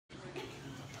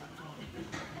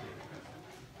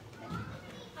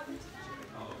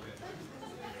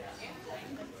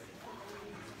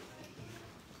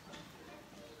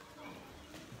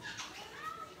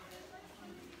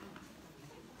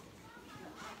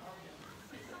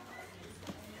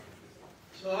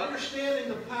So understanding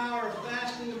the power of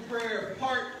fasting and prayer,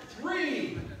 part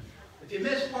 3. If you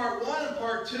missed part 1 and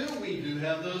part 2, we do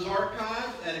have those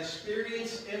archived at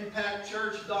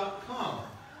experienceimpactchurch.com.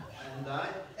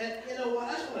 And you know what?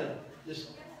 I just want to just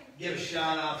give a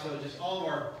shout out to just all of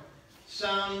our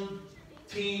sound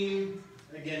team.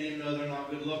 Again, even though they're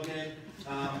not good looking,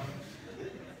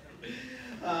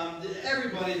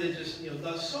 everybody that just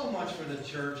does so much for the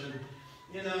church,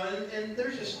 and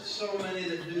there's just so many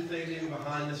that do things even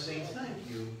behind the scenes.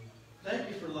 Thank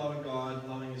you for loving God,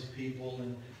 loving His people,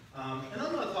 and I'm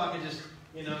not talking just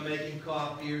making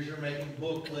copies or making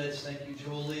booklets. Thank you,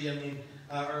 Julie. I mean,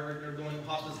 or doing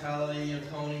hospitality,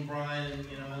 Tony, Brian,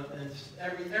 and just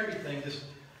everything. Just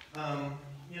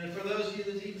for those of you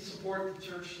that even support the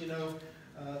church,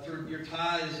 through your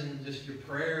tithes and just your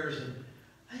prayers, and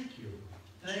thank you.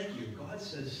 God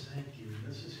says thank you.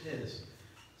 This is His.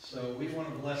 So we want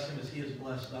to bless Him as He has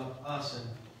blessed us,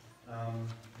 and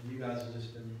you guys have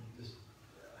just been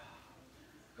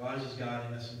God is just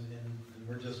guiding us, and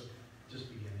we're just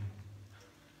beginning.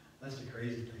 That's the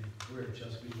crazy thing. We're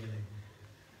just beginning.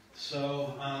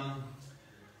 So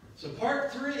so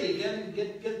part 3, again,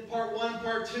 get part 1,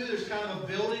 part 2. There's kind of a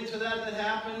building to that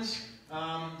happens,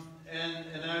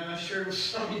 and I'm shared with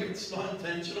some of you it's not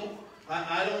intentional.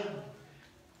 I don't.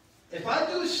 If I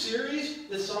do a series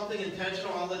that's something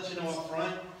intentional, I'll let you know up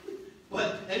front.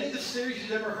 But any of the series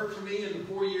you've ever heard from me in the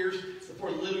 4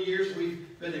 little years we've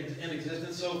been in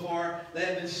existence so far, they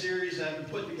have been series that have been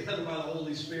put together by the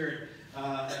Holy Spirit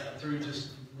through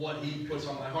just what He puts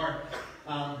on my heart.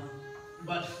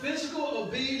 But physical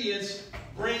obedience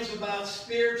brings about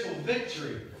spiritual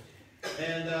victory.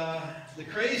 And the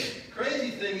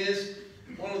crazy thing is,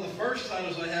 one of the first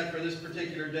titles I had for this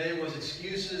particular day was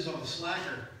Excuses of the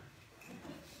Slacker.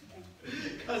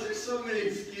 Because there's so many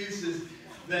excuses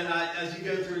that as you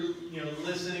go through,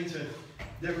 listening to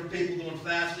different people doing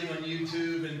fasting on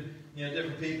YouTube and,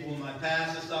 different people in my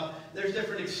past and stuff, there's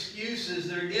different excuses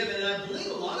that are given. And I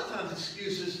believe a lot of times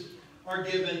excuses are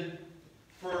given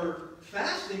for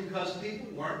fasting because people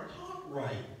weren't taught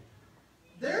right.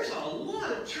 There's a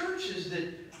lot of churches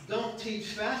that don't teach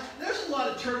fasting. There's a lot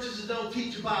of churches that don't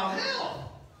teach about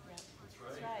hell. That's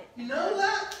right. You know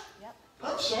that? Yep.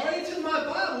 I'm sorry, it's in my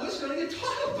Bible. It's going to get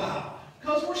talked about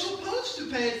because we're supposed to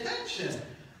pay attention.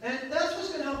 And that's what's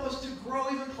going to help us to grow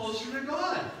even closer to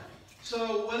God.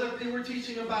 So whether it be we're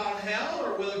teaching about hell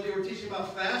or whether it be we're teaching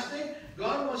about fasting,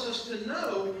 God wants us to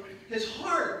know His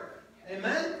heart.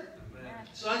 Amen? Amen.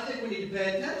 So I think we need to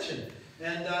pay attention.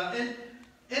 And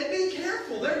be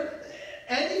careful.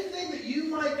 Anything that you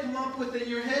might come up with in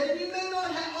your head, and you may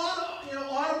not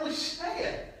audibly say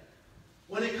it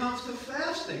when it comes to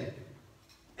fasting.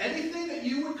 Anything that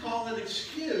you would call an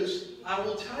excuse, I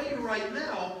will tell you right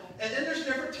now. And then there's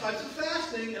different types of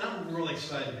fasting, and I'm really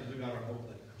excited because we got our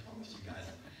booklet. I promise you guys,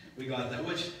 we got that.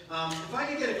 Which, if I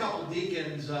could get a couple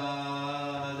deacons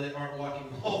that aren't walking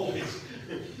hallways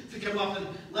to come up and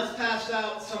let's pass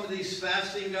out some of these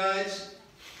fasting guides.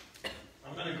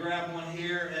 I'm going to grab one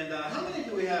here. And how many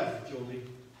do we have, Jolie?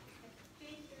 I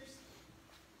think there's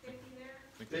 50 there.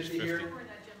 50 here? Somewhere in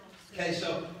that general Okay,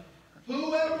 so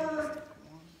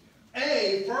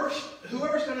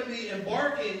whoever's going to be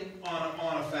embarking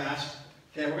on a fast,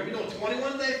 okay, we're going to be doing a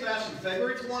 21-day fast from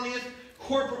February 20th,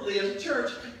 corporately as a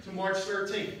church, to March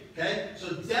 13th, okay?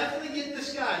 So definitely get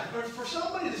this guide. But for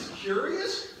somebody that's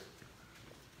curious,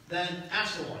 then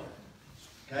ask the one,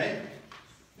 okay?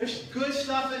 There's good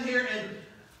stuff in here, and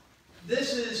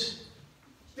this is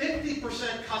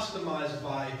 50% customized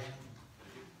by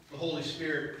the Holy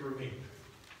Spirit through me,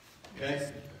 okay?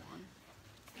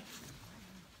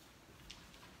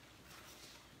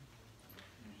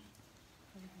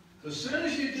 So as soon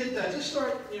as you get that, just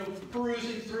start,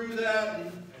 perusing through that,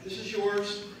 and this is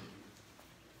yours.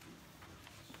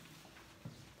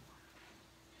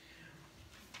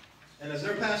 And as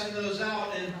they're passing those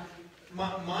out, and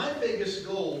my biggest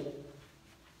goal,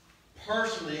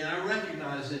 personally, and I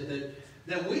recognize it,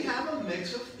 that we have a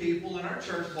mix of people in our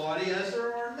church body, as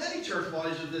there are many church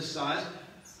bodies of this size,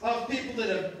 of people that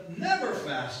have never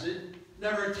fasted,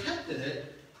 never attempted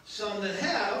it, some that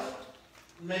have,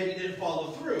 maybe didn't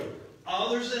follow through.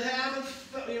 Others that haven't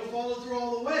followed through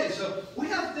all the way. So we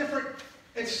have different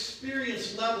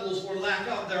experience levels or lack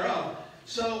of thereof.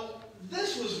 So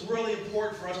this was really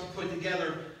important for us to put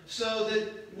together so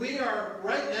that we are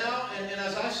right now, and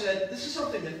as I said, this is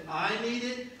something that I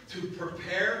needed to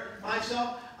prepare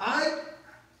myself. I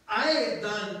have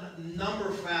done a number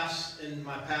of fasts in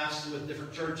my past with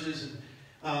different churches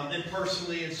and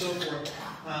personally and so forth.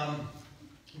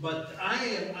 But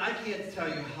I can't tell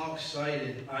you how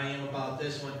excited I am about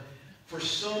this one. for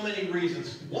so many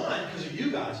reasons. One, because of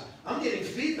you guys. I'm getting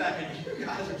feedback, and you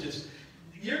guys are just,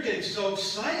 you're getting so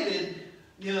excited,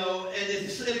 you know, and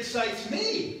it excites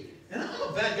me. And I'm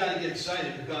a bad guy to get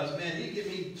excited because, man, you get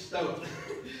me stoked.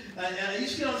 and I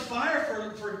used to get on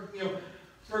fire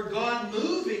for God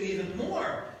moving even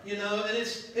more, you know, and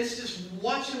it's just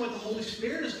watching what the Holy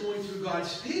Spirit is doing through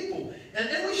God's people.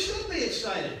 And we should be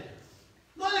excited.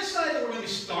 Not excited that we're going to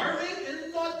be starving,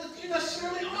 and not that you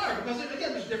necessarily are, because,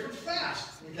 again, there's different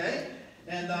fasts, okay?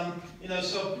 And, you know,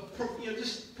 so,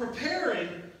 just preparing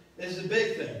is the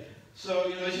big thing. So,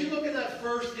 you know, as you look at that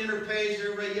first inner page,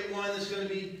 everybody get one that's going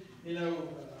to be, you know,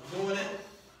 doing it.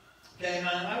 Okay, and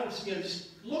I would, you know, just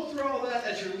look through all that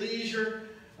at your leisure.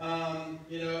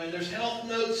 You know, and there's health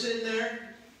notes in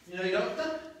there. You know, you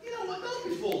know what? Don't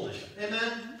be foolish.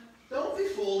 Amen? Don't be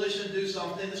foolish and do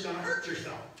something that's going to hurt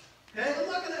yourself. Okay? I'm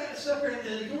not going to sit up here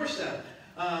and endorse that.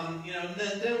 You know,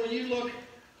 and then when you look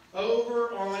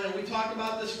over on, and we talked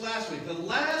about this last week, the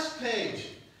last page,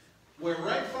 where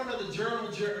right in front of the journal,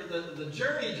 the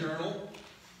journey journal,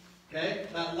 okay,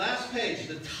 that last page,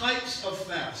 the types of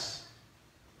fasts,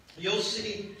 you'll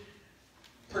see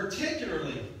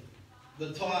particularly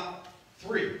the top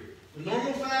 3. The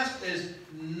normal fast is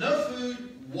no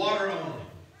food, water only.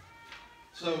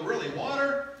 So really,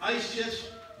 water, ice chips,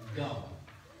 gum.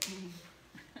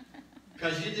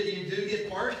 Because you do get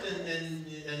parched, and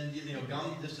you know,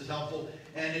 gum just is helpful.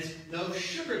 And it's no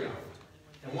sugar gum.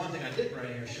 And one thing I didn't write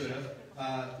here, should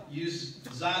have, used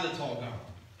xylitol gum.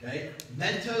 Okay?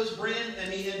 Mentos brand,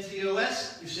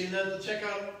 M-E-N-T-O-S. You've seen that at the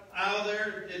checkout aisle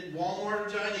there at Walmart or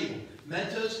Giant Eagle.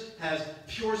 Mentos has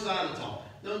pure xylitol.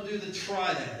 Don't do the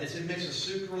try that. It's a mix of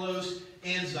sucralose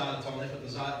and xylitol. And they put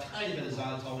the tiny bit of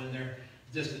xylitol in there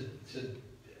just to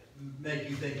make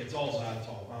you think it's all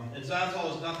xylitol. And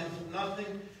xylitol is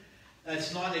nothing.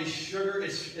 It's not a sugar.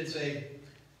 It's a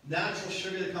natural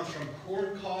sugar that comes from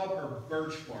corn cob or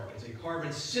birch bark. It's a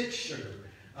carbon-6 sugar.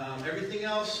 Everything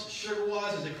else,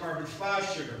 sugar-wise, is a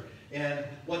carbon-5 sugar. And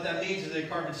what that means is a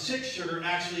carbon-6 sugar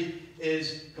actually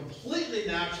is completely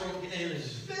natural and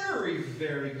is very,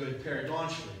 very good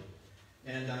periodontally.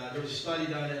 And there was a study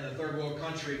done in a third world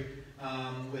country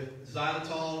with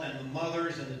xylitol, and the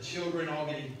mothers and the children all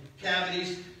getting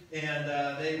cavities. And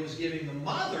they was giving the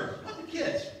mother, not the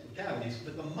kids, the cavities,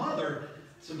 but the mother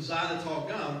some xylitol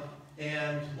gum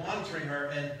and monitoring her.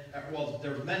 And, well,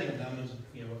 there were many of them. It was,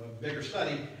 you know, a bigger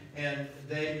study. And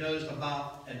they noticed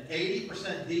about an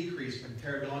 80% decrease in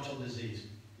periodontal disease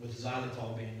with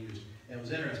xylitol being used. And it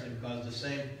was interesting because the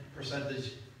same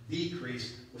percentage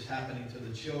decrease was happening to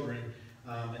the children,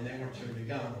 and they weren't chewing the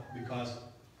gum because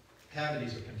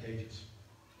cavities are contagious.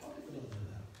 A lot of people don't know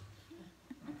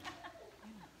that.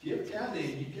 If you have a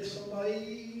cavity and you get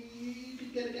somebody, you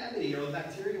could get a cavity or a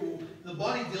bacteria. The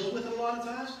body deals with it a lot of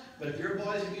times, but if your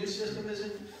body's immune system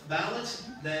isn't balanced,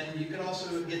 then you could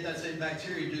also get that same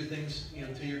bacteria do things, you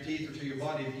know, to your teeth or to your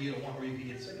body that you don't want, where you can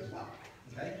get sick as well.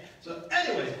 Okay? So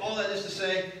anyways, all that is to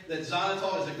say that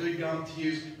xylitol is a good gum to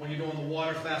use when you're doing the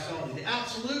water fast only. The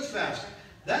absolute fast,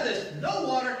 that is no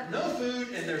water, no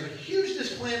food, and there's a huge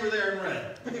disclaimer there in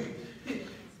red.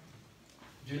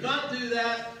 Do not do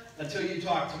that until you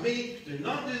talk to me. Do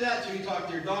not do that until you talk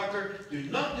to your doctor. Do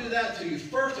not do that until you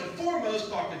first and foremost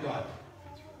talk to God.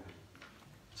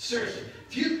 Seriously.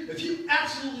 If you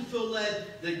absolutely feel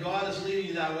led that God is leading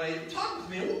you that way, talk with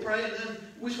me and we'll pray, and then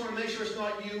we just want to make sure it's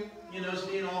not you, you know, it's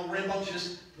being all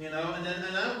rambunctious, you know, and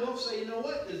I will say, you know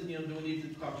what, you know, do we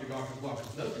need to talk to your doctor as well?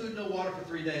 No food, no water for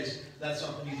 3 days. That's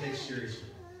something you take seriously.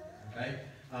 Okay?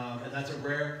 And that's a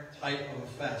rare type of a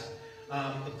fast.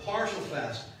 The partial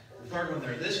fast, the third one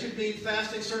there. This could mean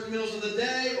fasting certain meals of the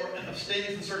day or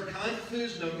abstaining from certain kinds of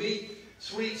foods, no meat,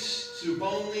 sweets, soup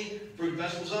only, fruit and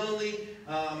vegetables only.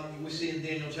 We see in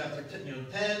Daniel chapter 10,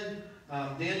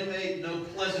 Daniel 8, no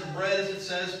pleasant bread, as it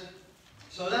says.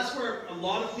 So that's where a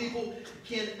lot of people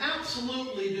can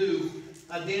absolutely do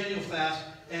a Daniel fast.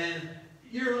 And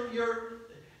here's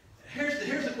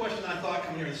the question I thought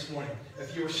coming here this morning.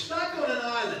 If you were stuck on an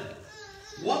island,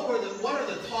 what are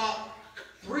the top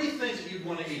 3 things that you'd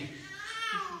want to eat?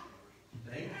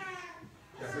 Think?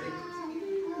 Jeffrey?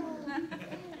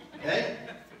 Okay?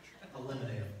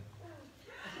 Eliminate them.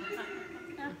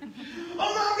 Oh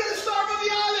no, I'm going to starve on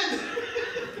the island!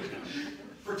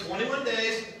 For 21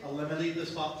 days, eliminate the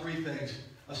top 3 things.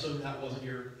 Assume that wasn't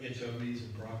your anchovies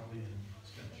and broccoli and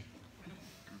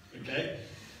spinach. Okay?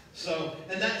 So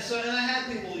I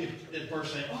had people at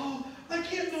first saying, oh, I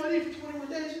can't not eat for 21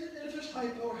 days. And if there's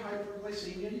hypo or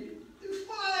hyperglycemia, you do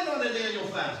fine on an annual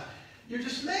fast. You're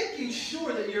just making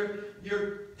sure that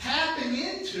you're tapping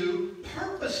into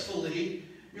purposefully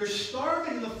You're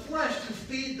starving the flesh to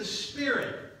feed the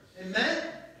Spirit. Amen?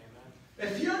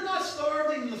 If you're not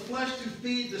starving the flesh to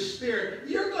feed the Spirit,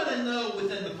 you're going to know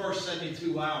within the first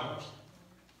 72 hours.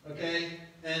 Okay?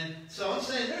 And so I'm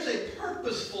saying there's a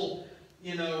purposeful,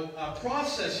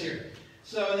 process here.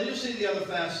 So, and then you'll see the other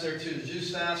fasts there too. The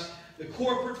Jews fast, the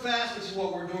corporate fast, which is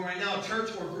what we're doing right now. A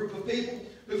church or a group of people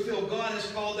who feel God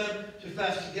has called them to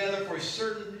fast together for a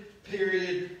certain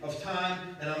period of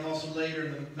time. And I'm also later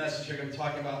in the message here going to be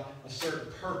talking about a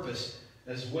certain purpose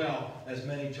as well, as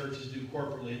many churches do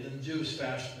corporately, and then the Jewish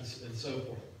fast and so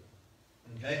forth.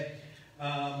 Okay?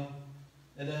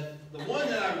 And then the one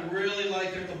that I really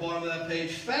like there at the bottom of that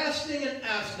page, fasting and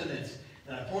abstinence.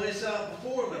 And I pointed this out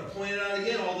before, I'm going to point it out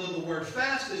again, although the word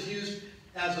fast is used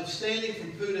as abstaining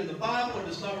from food in the Bible and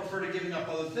does not refer to giving up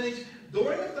other things.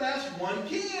 During a fast, one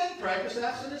can practice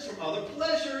abstinence from other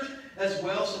pleasures as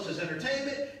well, such as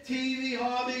entertainment, TV,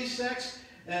 hobbies, sex,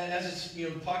 as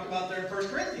it's talked about there in 1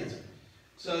 Corinthians.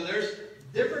 So there's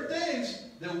different things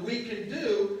that we can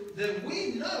do that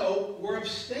we know we're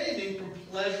abstaining from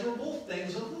pleasurable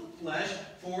things of the flesh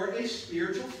for a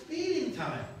spiritual feeding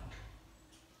time.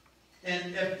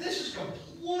 And if this is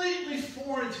completely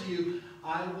foreign to you,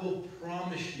 I will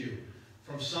promise you,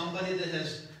 from somebody that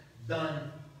has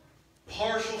done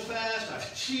partial fast,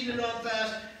 I've cheated on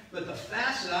fast, but the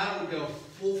fast that I would go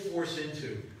full force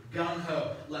into,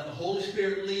 gung-ho, let the Holy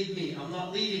Spirit lead me. I'm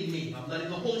not leading me. I'm letting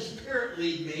the Holy Spirit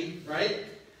lead me, right?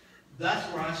 That's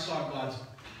where I saw God's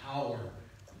power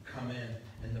come in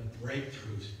and the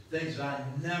breakthroughs. Things that I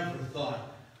never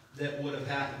thought that would have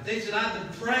happened. Things that I've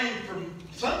been praying for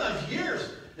sometimes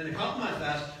years. And to come to my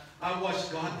fast, I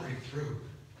watched God break through.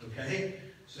 Okay?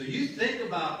 So you think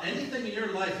about anything in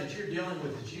your life that you're dealing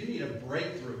with that you need a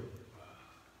breakthrough.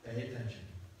 Pay attention.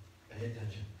 Pay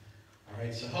attention. All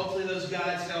right, so hopefully those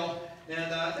guides help.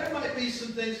 And there might be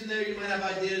some things in there. You might have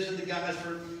ideas in the guides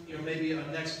for, maybe a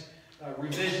next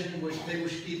revision, which maybe we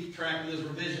should keep track of those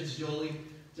revisions, Julie,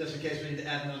 just in case we need to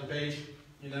add another page.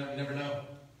 You never know.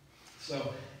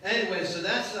 So anyway, so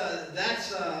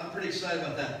that's I'm pretty excited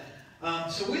about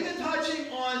that. So we've been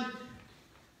touching on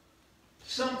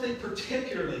something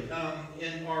particularly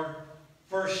in our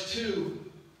first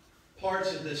two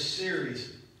parts of this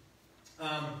series.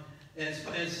 And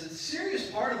it's a serious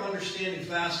part of understanding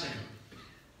fasting.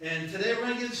 And today we're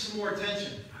going to give it some more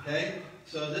attention. Okay?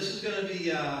 So this is going to be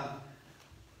a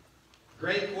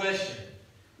great question.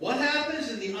 What happens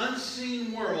in the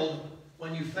unseen world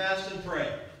when you fast and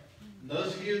pray? And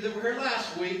those of you that were here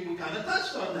last week, we kind of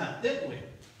touched on that, didn't we?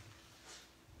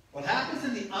 What happens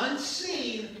in the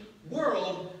unseen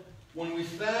world when we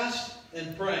fast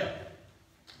and pray?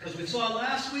 Because we saw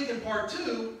last week in part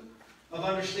 2 of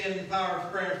understanding the power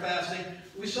of prayer and fasting,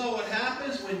 we saw what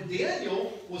happens when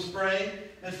Daniel was praying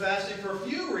and fasting for a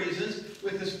few reasons,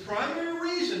 with his primary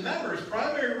reason, remember, his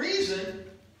primary reason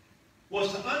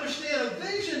was to understand a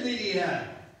vision that he had.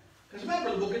 Because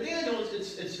remember, the book of Daniel,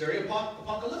 it's very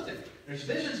apocalyptic. There's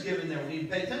visions given there. We need to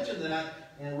pay attention to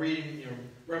that when we're reading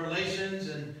Revelations,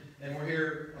 and we're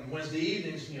here on Wednesday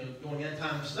evenings, doing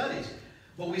end-time studies.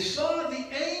 But we saw the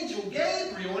angel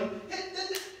Gabriel,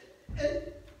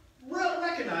 and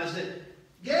recognize that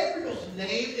Gabriel's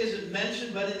name isn't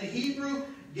mentioned, but in the Hebrew,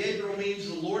 Gabriel means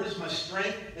the Lord is my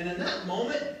strength. And in that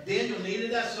moment, Daniel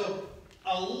needed that. So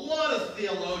a lot of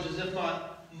theologians, if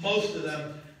not most of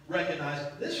them, recognize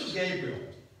this was Gabriel.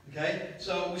 Okay?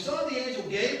 So we saw the angel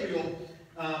Gabriel,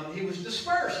 he was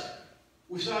dispersed.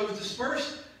 We saw he was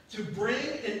dispersed to bring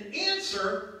an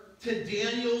answer to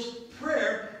Daniel's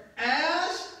prayer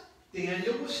as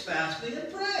Daniel was fasting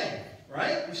and praying.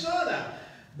 Right? We saw that.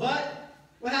 But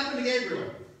what happened to Gabriel?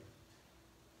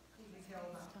 He was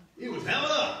held up. He was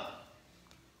held up.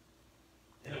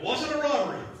 And it wasn't a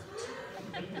robbery.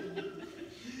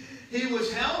 He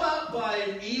was held up by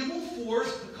an evil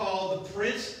force called the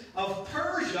Prince of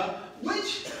Persia,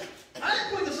 which, I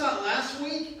didn't point this out last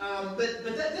week, but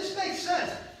this makes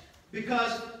sense.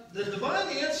 Because the divine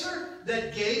answer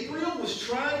that Gabriel was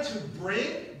trying to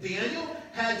bring Daniel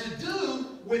had to do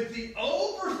with the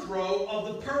overthrow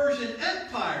of the Persian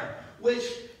Empire, which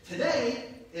today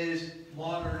is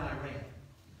modern Iran.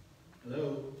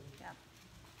 Hello? Yeah.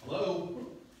 Hello?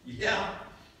 Yeah.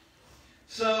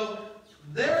 So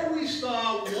there we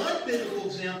saw one biblical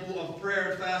example of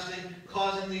prayer and fasting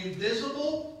causing the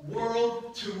invisible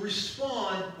world to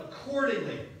respond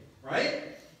accordingly. Right?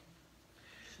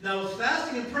 Now with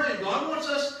fasting and praying, God wants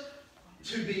us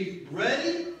to be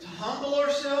ready to humble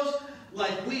ourselves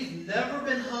like we've never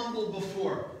been humbled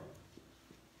before.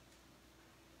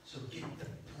 So get the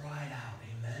pride out,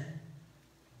 amen?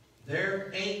 There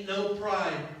ain't no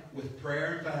pride with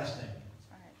prayer and fasting.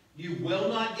 Right. you will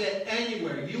not get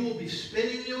anywhere. You will be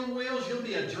spinning your wheels. You'll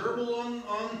be a gerbil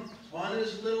on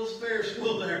his little Ferris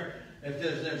wheel there if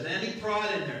there's any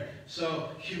pride in there.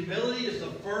 So humility is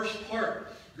the first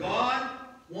part. God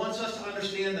wants us to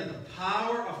understand that the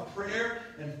power of prayer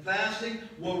and fasting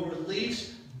will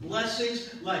release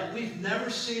blessings like we've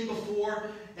never seen before,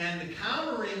 and the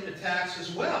countering attacks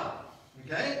as well.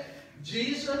 Okay?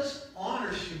 Jesus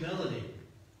honors humility.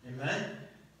 Amen?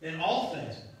 In all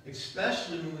things,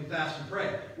 especially when we fast and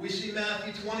pray. We see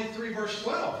Matthew 23, verse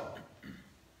 12.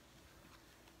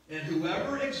 And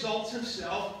whoever exalts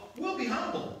himself will be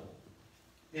humbled,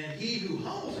 and he who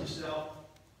humbles himself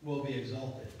will be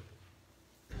exalted.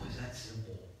 Boy, is that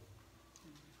simple.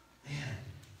 Man,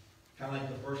 kind of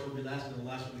like the first will be last and the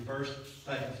last will be first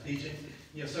type of teaching.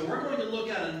 So we're going to look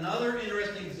at another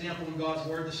interesting example in God's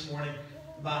Word this morning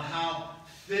about how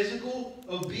physical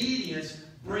obedience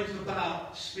brings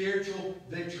about spiritual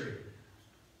victory.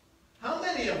 How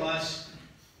many of us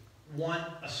want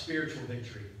a spiritual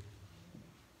victory?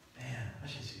 Man, I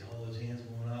should see all those hands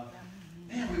going up.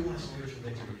 Man, we want a spiritual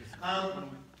victory. How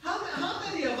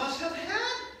many of us have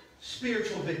had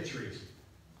spiritual victories?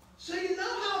 So you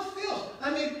know how it feels.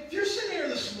 I mean, if you're sitting here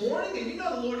this morning and you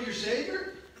know the Lord is your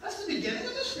Savior, that's the beginning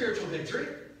of the spiritual victory.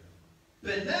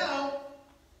 But now,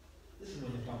 this is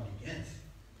when the fun begins.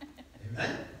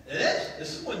 Amen? It is.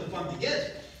 This is when the fun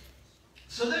begins.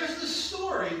 So there's this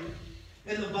story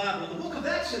in the Bible, in the book of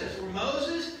Exodus, where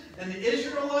Moses and the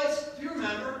Israelites, if you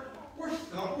remember, were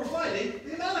fighting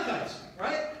the Amalekites,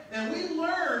 right? And we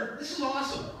learn, this is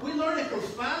awesome, we learn a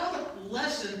profound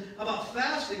lesson about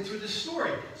fasting through this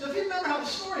story. So if you remember how the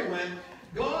story went,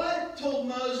 God told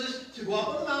Moses to go up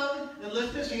on the mountain and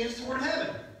lift his hands toward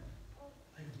heaven.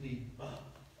 I need,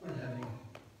 we don't have any,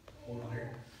 hold on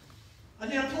here. I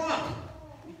need a prop.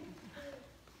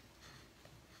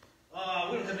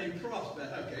 We don't have any props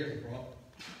back. Okay, here's a prop.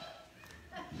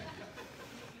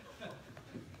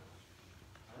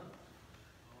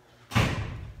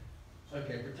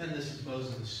 Okay, pretend this is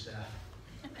Moses' staff.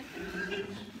 I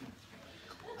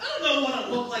don't know what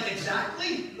it looked like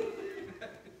exactly.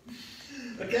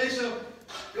 Okay, so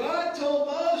God told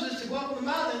Moses to go up on the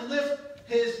mountain and lift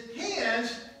his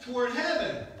hands toward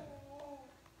heaven.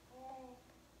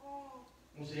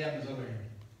 What's he have in his other hand?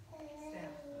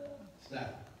 Staff.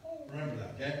 Remember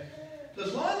that, okay? So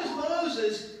as long as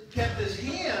Moses kept his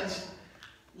hands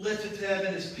lifted to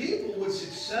heaven, his people would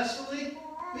successfully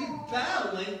be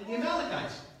battling the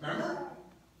Amalekites. Remember?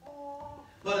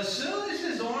 But as soon as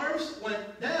his arms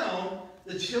went down,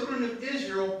 the children of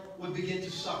Israel would begin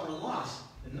to suffer loss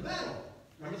in the battle.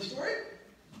 Remember the story?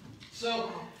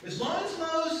 So, as long as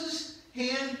Moses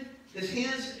had his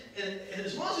hands in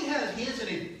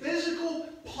a physical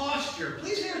posture,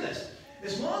 please hear this.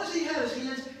 As long as he had his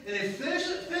hands in a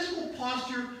physical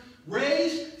posture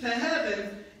raised to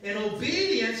heaven in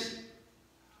obedience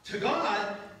to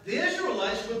God, the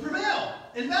Israelites would prevail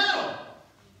in battle.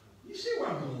 You see where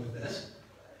I'm going with this?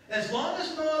 As long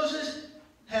as Moses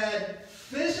had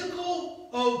physical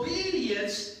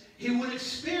obedience, he would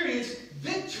experience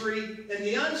victory in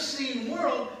the unseen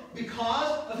world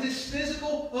because of his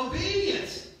physical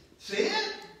obedience. See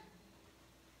it?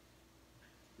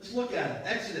 Let's look at it.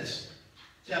 Exodus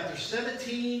chapter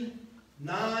 17,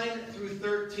 9 through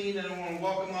 13. And I want to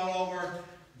welcome all of our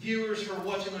viewers who are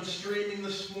watching on streaming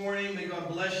this morning. May God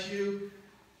bless you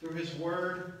through his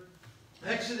word.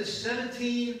 Exodus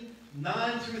 17,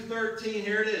 9 through 13.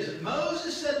 Here it is. And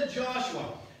Moses said to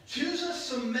Joshua, "Choose us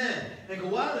some men and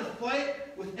go out and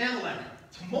fight with Amalek.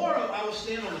 Tomorrow I will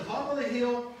stand on the top of the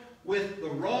hill with the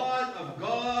rod of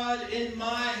God in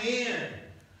my hand."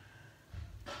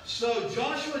 So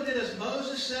Joshua did as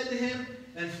Moses said to him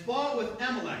and fought with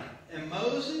Amalek. And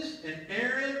Moses and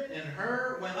Aaron and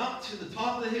Hur went up to the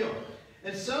top of the hill.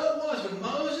 And so it was when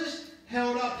Moses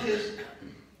held up his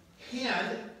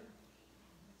hand.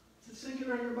 Is it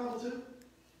singular in your Bible too?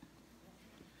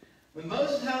 When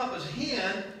Moses held up his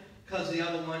hand, because the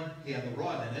other one, he had the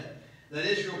rod in it, that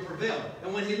Israel prevailed.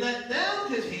 And when he let down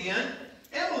his hand,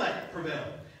 Amalek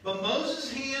prevailed. But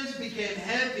Moses' hands became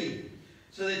heavy.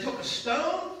 So they took a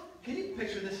stone. Can you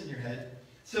picture this in your head?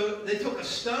 So they took a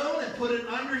stone and put it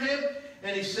under him,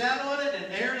 and he sat on it, and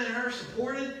Aaron and Hur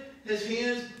supported his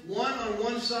hands, one on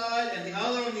one side and the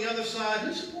other on the other side.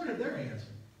 Who supported their hands?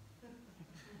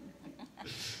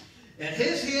 And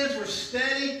his hands were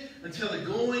steady until the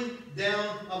going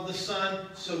down of the sun.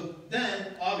 So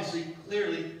then, obviously,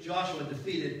 clearly, Joshua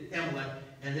defeated Amalek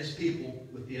and his people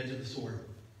with the edge of the sword.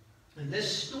 And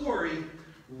this story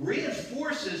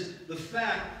reinforces the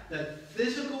fact that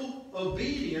physical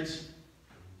obedience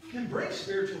can bring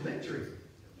spiritual victory.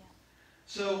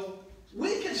 So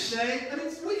we can say,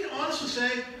 we can honestly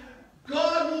say,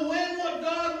 God will win what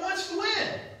God wants to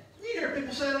win. You hear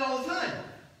people say it all the time.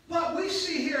 But we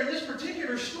see here in this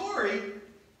particular story,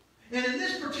 and in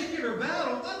this particular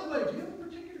battle, by the way, do you have a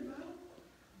particular battle?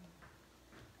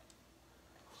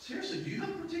 Seriously, do you have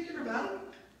a particular battle?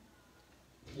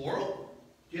 Plural?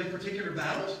 Do you have particular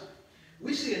battles?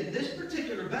 We see in this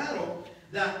particular battle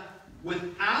that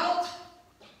without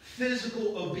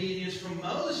physical obedience from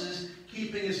Moses,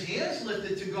 keeping his hands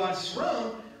lifted to God's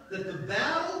throne, that the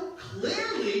battle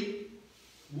clearly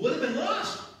would have been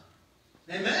lost.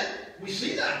 Amen? We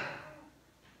see that.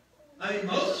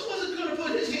 Moses wasn't going to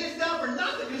put his hands down for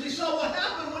nothing because he saw what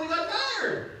happened when he got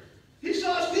tired. He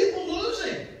saw his people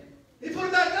losing. He put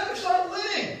it back up and started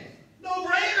winning. No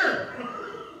brainer.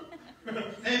 Amen?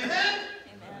 Amen?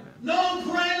 No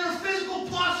brainer physical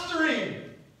posturing.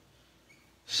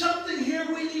 Something here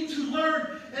we need to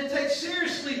learn and take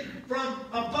seriously from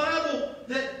a Bible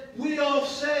that we all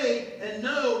say and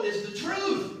know is the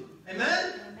truth.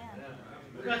 Amen?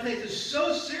 We've got to take this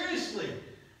so seriously.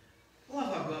 I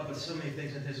love how God puts so many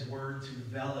things in His Word to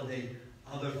validate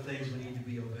other things we need to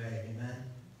be obeying. Amen?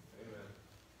 Amen.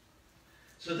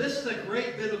 So this is a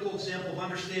great biblical example of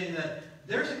understanding that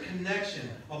there's a connection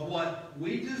of what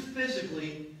we do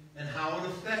physically and how it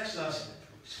affects us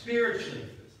spiritually.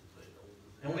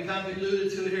 And we kind of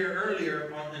alluded to it here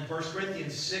earlier in 1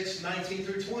 Corinthians 6, 19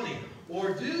 through 20.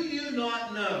 Or do you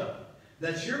not know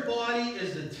that your body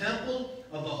is the temple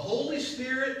of the Holy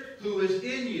Spirit who is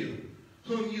in you,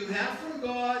 whom you have from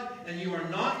God, and you are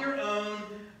not your own,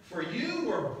 for you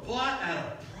were bought at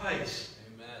a price.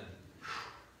 Amen.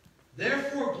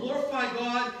 Therefore glorify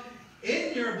God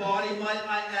in your body, might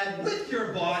I add, with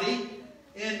your body,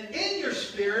 and in your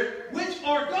spirit, which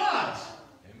are God's.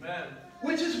 Amen.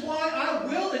 Which is why I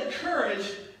will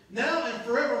encourage now and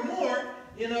forevermore,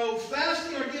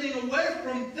 fasting or getting away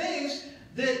from things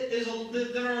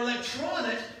that are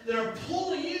electronic, that are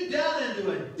pulling you down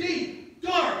into a deep,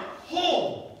 dark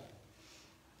hole.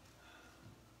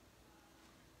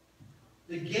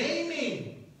 The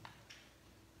gaming.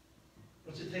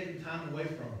 What's it taking time away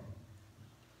from?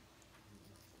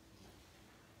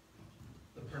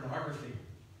 The pornography.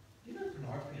 You know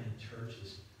pornography in the church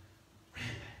is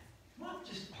rampant. Not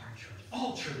just our church.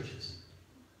 All churches.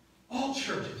 All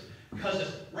churches. Because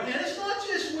it's not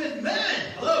just with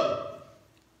men. Hello.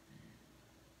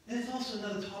 And it's also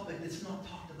another topic that's not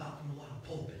talked about from a lot of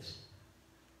pulpits.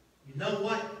 You know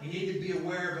what? You need to be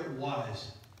aware of it,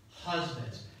 wives.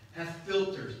 Husbands. Have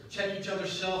filters. Check each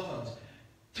other's cell phones.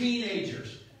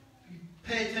 Teenagers.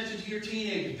 Pay attention to your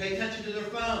teenagers. Pay attention to their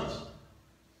phones.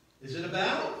 Is it a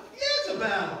battle? Yeah, it's a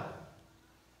battle.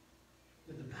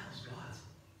 But the battle's God's.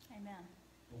 Amen.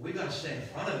 But we've got to stay in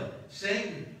front of it.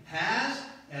 Satan has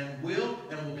and will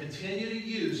continue to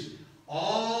use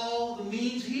all the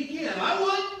means he can. I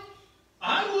would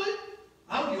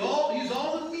use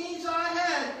all the means I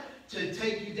had to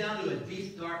take you down to a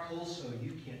deep, dark hole so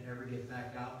you can't ever get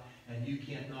back out, and you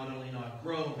can't not only not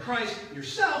grow in Christ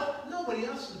yourself, nobody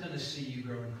else is going to see you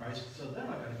grow in Christ, so they're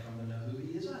not going to come to know who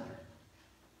he is either. That's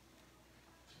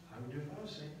what I would do if I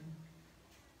was Satan.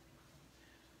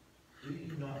 Do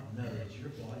you not know that your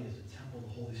body is a temple of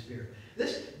the Holy Spirit?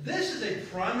 This is a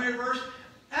primary verse.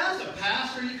 As a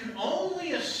pastor, you can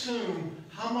only assume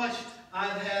how much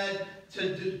I've had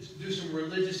to do some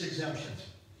religious exemptions.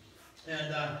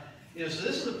 And, so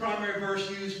this is the primary verse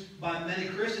used by many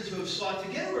Christians who have sought to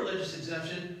get a religious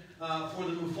exemption for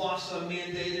the Mufasa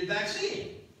mandated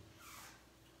vaccine.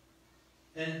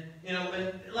 And,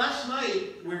 and last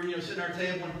night, we were, sitting at our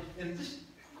table, and this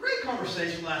great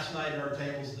conversation last night at our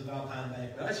tables at the Valentine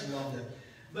banquet. I just loved it.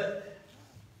 But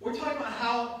we're talking about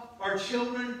how our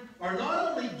children are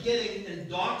not only getting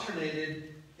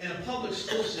indoctrinated in a public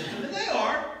school system, and they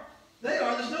are.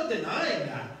 There's no denying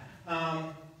that.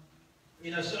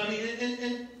 And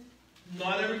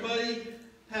not everybody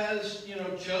has,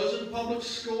 chosen public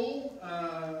school,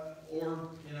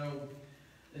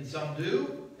 and some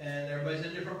do, and everybody's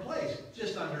in a different place.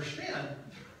 Just understand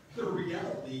the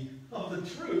reality of the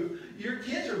truth. Your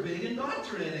kids are being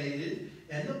indoctrinated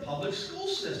in the public school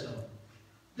system.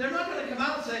 They're not going to come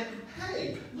out and say,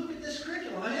 hey, look at this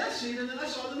curriculum. I see it, and then I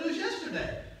saw the news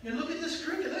yesterday. Look at this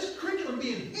curriculum. This curriculum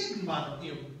being hidden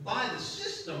by the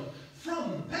system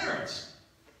from the parents.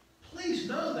 Please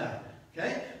know that,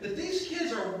 okay? That these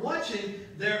kids are watching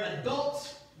their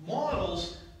adult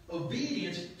models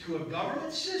obedience to a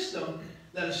government system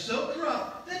that is so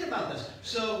corrupt. Think about this.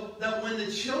 So that when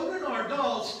the children are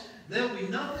adults, they'll be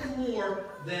nothing more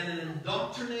than an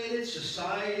indoctrinated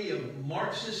society of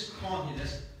Marxist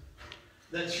communists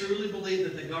that truly believe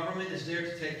that the government is there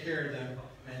to take care of them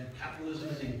and capitalism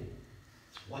is evil.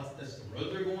 That's the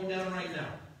road they're going down right now.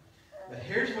 But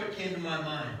here's what came to my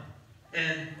mind,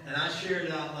 and I shared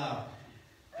it out loud,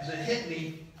 because it hit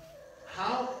me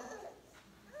how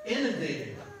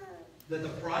inundated that the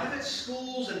private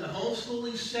schools and the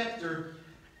homeschooling sector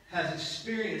has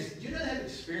experienced. Do you know they have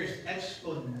experienced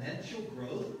exponential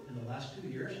growth in the last 2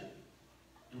 years?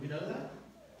 Do we know that?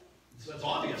 So it's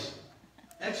obvious.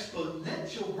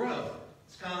 Exponential growth.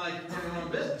 It's kind of like running our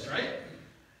own business, right?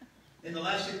 In the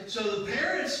last year. So the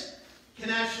parents can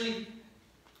actually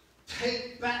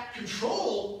take back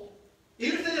control,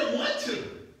 even if they don't want to.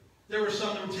 There were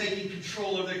some that were taking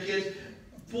control of their kids.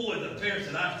 Boy, the parents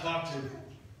that I've talked to,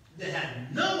 they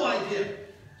had no idea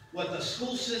what the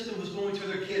school system was going to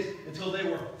their kids until they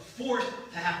were forced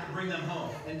to have to bring them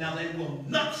home. And now they will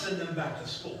not send them back to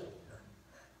school.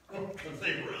 Because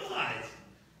they realized.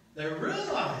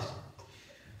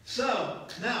 So,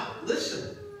 now,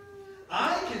 listen.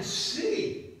 I can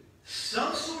see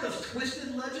some sort of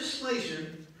twisted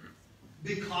legislation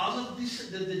because of the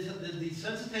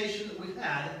desensitization that we've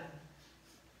had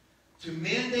to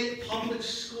mandate public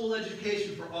school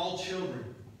education for all children.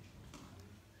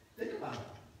 Think about it.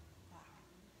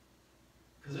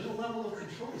 Because there's a level of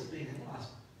control that's being lost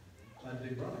by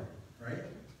Big Brother, right?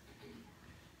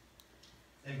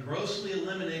 And grossly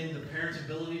eliminating the parents'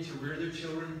 ability to rear their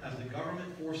children as the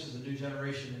government forces a new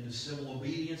generation into civil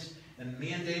obedience and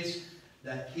mandates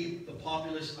that keep the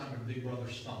populace under Big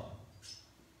Brother's thumb.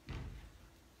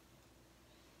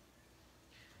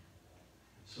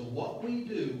 So what we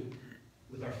do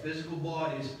with our physical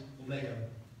bodies will make a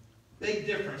big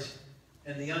difference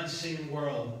in the unseen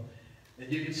world.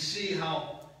 And you can see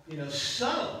how,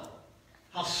 subtle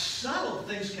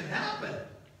things can happen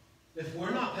if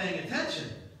we're not paying attention.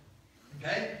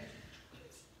 Okay?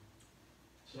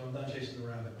 So I'm done chasing the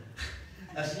rabbit.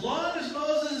 As long as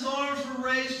Moses' arms were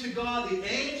raised to God, the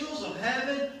angels of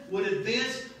heaven would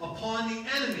advance upon the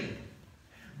enemy.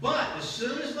 But as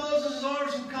soon as Moses'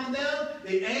 arms would come down,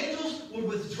 the angels would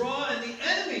withdraw and the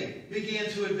enemy began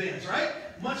to advance, right?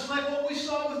 Much like what we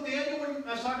saw with Daniel when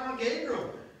I was talking about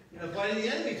Gabriel, fighting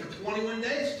the enemy for 21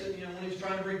 days, when he was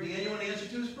trying to bring Daniel an answer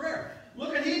to his prayer.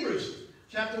 Look at Hebrews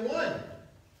chapter 1,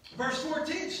 verse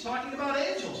 14. It's talking about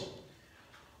angels.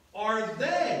 Are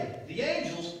they, the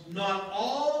angels, not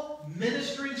all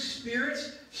ministering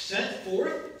spirits sent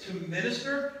forth to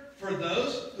minister for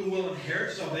those who will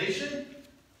inherit salvation?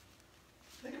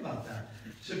 Think about that.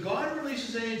 So God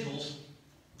releases angels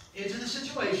into the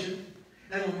situation,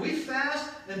 and when we fast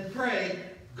and pray,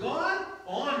 God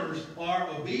honors our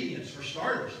obedience, for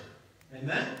starters.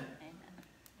 Amen?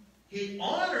 He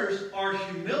honors our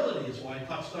humility, is why I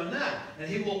touched on that. And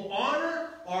He will honor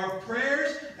our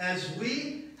prayers as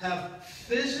we have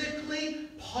physically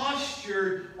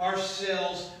postured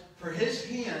ourselves for His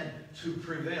hand to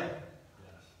prevail.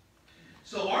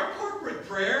 So our corporate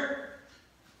prayer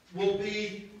will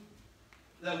be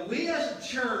that we as a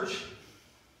church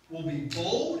will be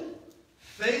bold,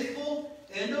 faithful,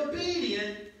 and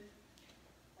obedient.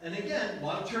 And again, a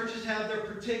lot of churches have their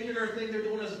particular thing they're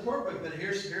doing as a corporate, but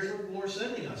here's where the Lord's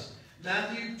sending us.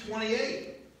 Matthew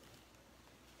 28,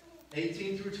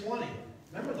 18 through 20.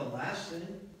 Remember the last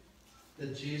thing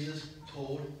that Jesus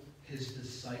told His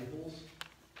disciples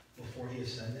before He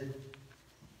ascended?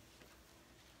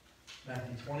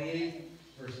 Matthew 28,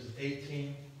 verses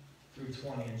 18 through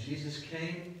 20. And Jesus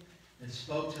came and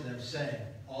spoke to them, saying,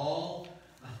 all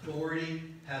authority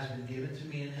has been given to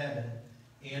me in heaven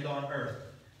and on earth.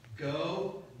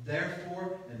 Go,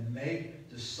 therefore, and make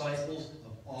disciples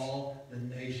of all the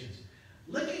nations.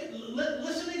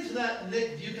 Listening to that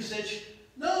Nick Vukasich,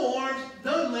 no arms,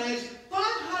 no legs,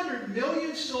 500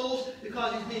 million souls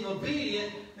because he's being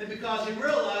obedient and because he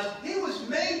realized he was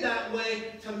made that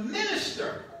way to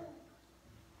minister.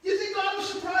 Do you think God was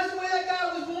surprised the way that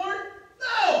guy was born?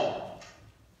 No!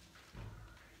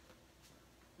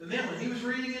 But then when he was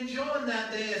reading in John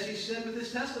that day as he said with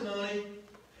his testimony,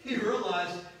 he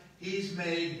realized he's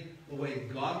made the way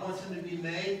God wants him to be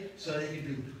made so that he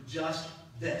can do just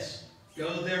this.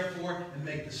 Go therefore and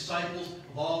make disciples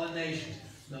of all the nations.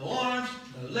 No arms,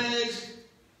 no legs.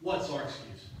 What's our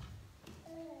excuse?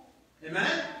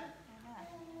 Amen?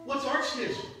 What's our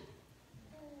excuse?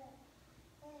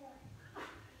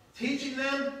 Teaching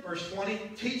them, verse 20,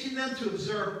 teaching them to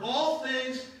observe all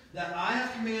things that I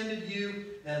have commanded you,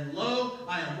 and lo,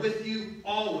 I am with you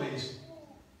always,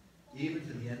 even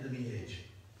to the end of the age.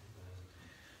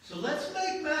 So let's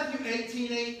make Matthew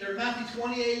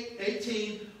 28,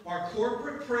 18 our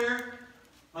corporate prayer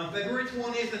on February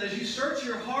 20th. And as you search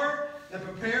your heart and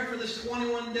prepare for this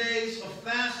 21 days of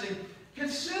fasting,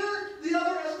 Consider the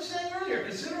other, as I was saying earlier,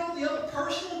 consider all the other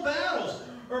personal battles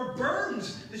or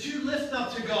burdens that you lift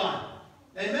up to God.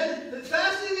 Amen? That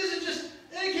fasting isn't just,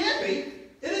 and it can be,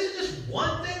 it isn't just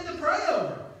one thing to pray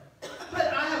over.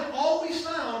 But I have always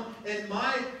found in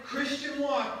my Christian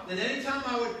walk that anytime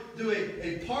I would do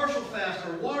a partial fast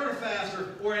or a water fast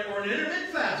or an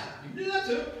intermittent fast, you can do that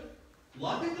too. A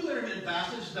lot of people do intermittent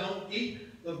fasts, don't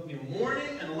eat the morning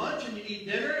and lunch, and you eat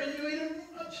dinner, and you eat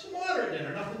just a moderate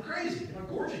dinner, nothing crazy. You're not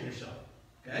gorging yourself.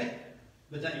 Okay?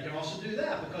 But then you can also do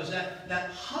that because that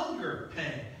hunger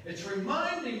pain, it's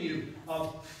reminding you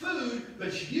of food,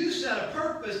 but you set a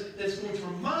purpose that's going to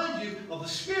remind you of the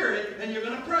Spirit, and you're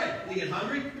going to pray. You get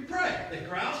hungry, you pray. They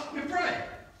grouse, you pray.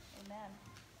 Amen.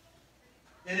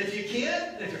 And if you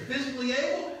can't, and if you're physically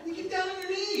able, you get down on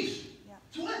your knees. Yeah.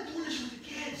 That's why I'm doing this with the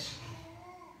kids.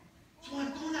 That's why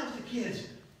I'm doing that with the kids.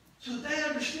 So that they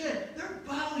understand they're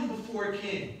bowing before a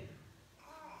king.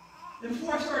 And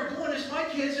before I started doing this, my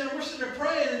kids, we're sitting there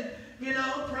praying, and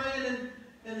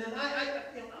then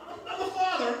I'm a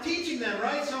father, I'm teaching them,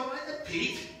 right? So I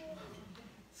peek.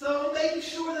 So I'm making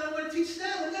sure that I'm going to teach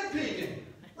them when they're peeking.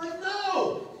 Like,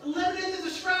 no! Eliminate the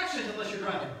distractions, unless you're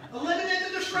driving.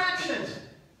 Eliminate the distractions.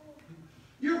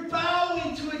 You're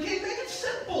bowing to a king. Make it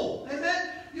simple. Amen?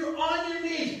 You're on your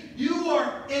knees. You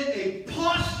are in a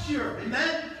posture.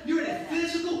 Amen? You're in a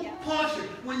physical posture.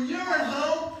 When you're at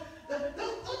home,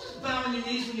 don't just bow on your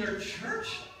knees when you're at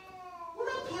church. We're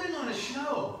not putting on a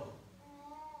show.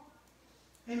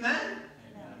 Amen?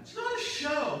 It's not a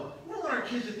show. We don't want our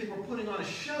kids to think we're putting on a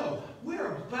show.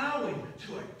 We're bowing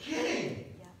to a king.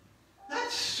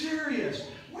 That's serious.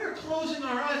 We're closing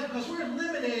our eyes because we're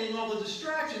eliminating all the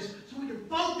distractions so we can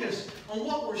focus on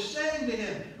what we're saying to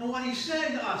him and what he's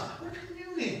saying to us. We're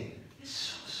communing. It's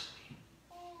so sweet.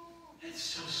 It's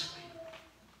so sweet.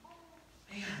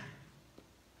 Man.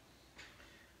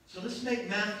 So let's make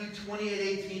Matthew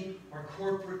 28:18 our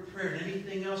corporate prayer. And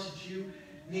anything else that you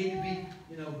need to be,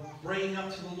 bringing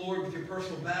up to the Lord with your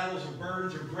personal battles or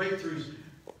burdens or breakthroughs,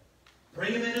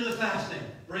 bring them into the fasting.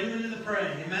 Bring them into the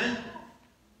praying. Amen?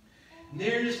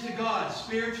 Nearness to God,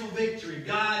 spiritual victory,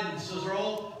 guidance, those are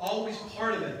all always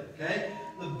part of it. Okay?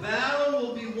 The battle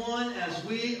will be won as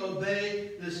we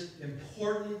obey this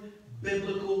important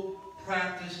biblical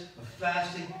practice of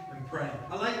fasting and praying.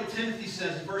 I like what Timothy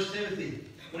says in 1 Timothy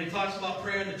when he talks about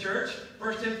prayer in the church.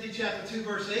 1 Timothy chapter 2,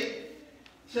 verse 8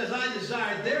 says, I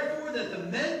desire therefore that the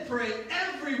men pray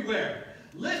everywhere,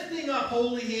 lifting up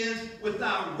holy hands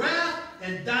without wrath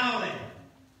and doubting.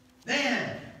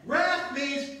 Man, wrath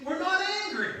means we're not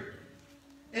angry.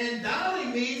 And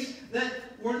doubting means that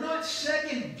we're not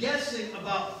second-guessing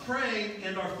about praying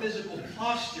and our physical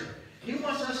posture. He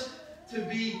wants us to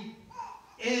be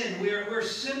in. We're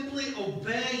simply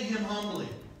obeying him humbly.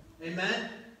 Amen?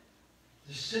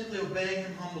 Just simply obeying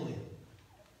him humbly.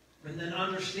 And then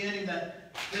understanding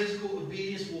that physical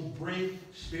obedience will bring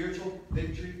spiritual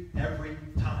victory every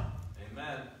time.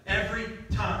 Amen. Every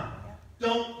time.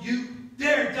 Don't you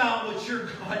dare doubt what your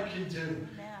God can do.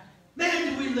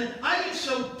 Man, I get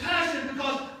so passionate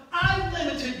because I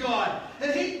limited God.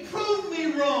 And he proved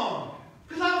me wrong.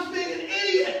 Because I was being an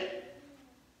idiot.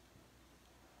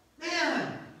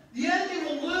 Man, the enemy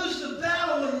will lose the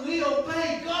battle when we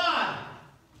obey God.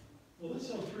 Well, that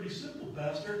sounds pretty simple,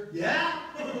 Pastor. Yeah?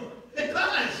 It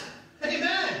does.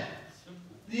 Amen.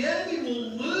 The enemy will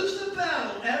lose the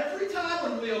battle every time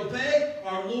when we obey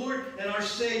our Lord and our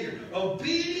Savior.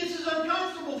 Obedience is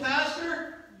uncomfortable,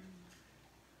 Pastor.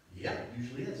 Yep,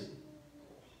 usually is.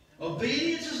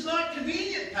 Obedience is not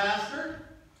convenient, Pastor.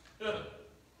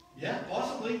 Yeah,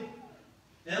 possibly.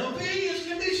 And obedience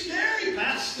can be scary,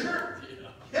 Pastor.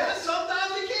 Yeah,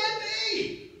 sometimes it can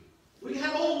be. We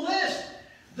have a whole list.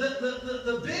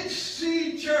 The Big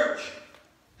C church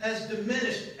has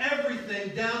diminished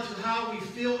everything down to how we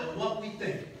feel and what we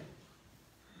think.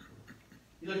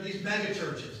 You look at these mega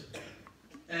churches,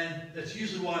 and that's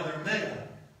usually why they're mega,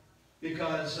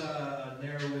 because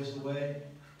narrow is the way.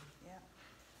 Yeah.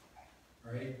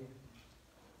 Right?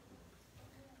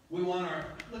 We want our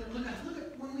look at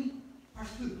our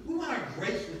food. We want our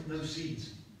grapes with no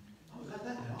seeds. Oh, we got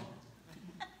that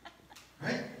now.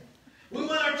 Right? We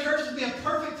want our church to be a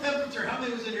perfect temperature. How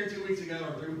many was in here 2 weeks ago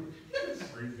or 3 weeks?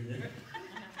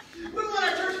 We want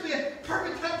our church to be a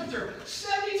perfect temperature.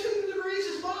 72 degrees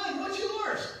is mine. What's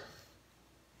yours?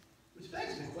 Which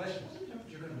begs the question, what's the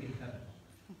temperature going to be in heaven?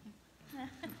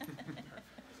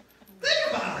 Think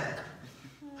about it.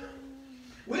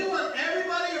 We want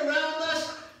everybody around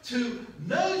us to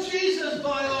know Jesus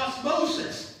by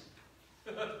osmosis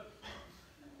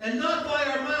and not by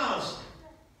our mouths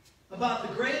about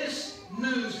the greatest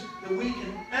news that we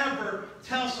can ever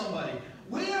tell somebody.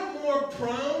 We are more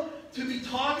prone to be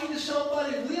talking to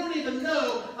somebody we don't even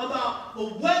know about the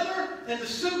weather and the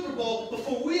Super Bowl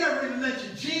before we ever even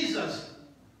mention Jesus.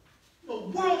 What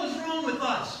world is wrong with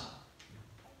us?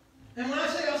 And when I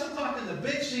say us, I'm talking the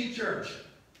Big C Church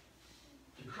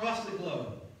across the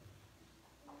globe.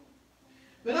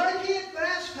 But I can't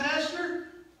fast, Pastor.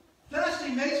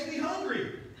 Fasting makes me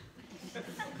hungry.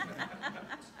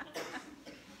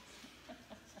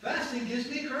 Fasting gives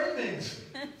me cravings.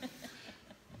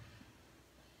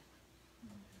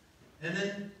 And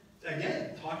then,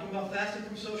 again, talking about fasting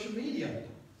from social media.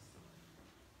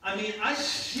 I mean, I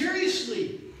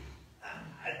seriously,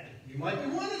 you might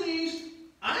be one of these.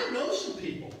 I know some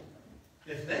people.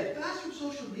 If they fast from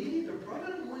social media, they're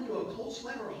probably going to go into a cold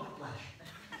sweat or a hot flash.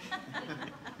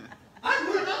 I'm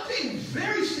being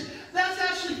very serious. That's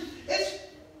actually, it's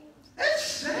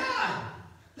sad.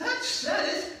 That's sad.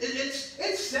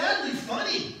 It's sadly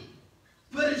funny.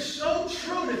 But it's so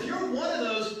true. And if you're one of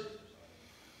those,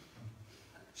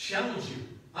 challenge you.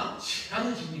 I'm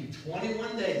challenging you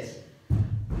 21 days.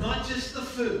 Not just the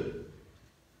food.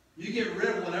 You get rid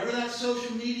of whatever that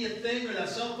social media thing or that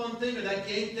cell phone thing or that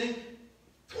game thing.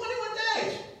 21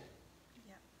 days.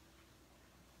 Yeah.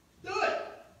 Do it.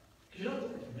 Because you're not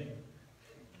doing it for me.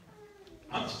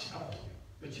 I'm just challenging you.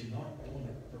 But you're not doing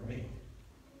it for me.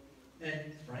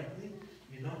 And frankly,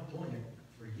 you're not doing it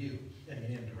for you. I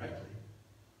mean, indirectly.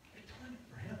 You're doing it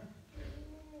for him.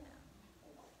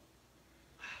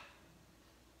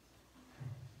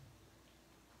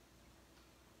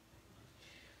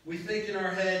 We think in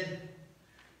our head,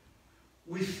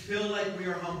 we feel like we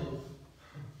are humble.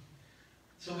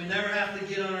 So we never have to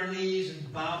get on our knees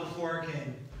and bow before our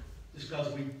King, just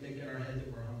because we think in our head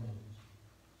that we're humble.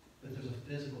 But there's a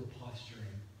physical posturing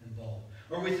involved.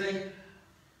 Or we think,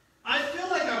 I feel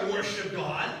like I worship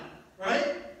God,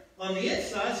 right? On the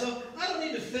inside, so I don't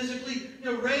need to physically,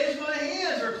 raise my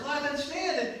hands or clap and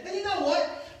stand. And you know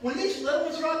what? When these little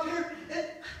ones are up here, and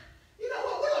you know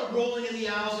what? We're not rolling in the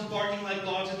aisles and barking like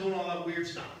dogs and doing all that weird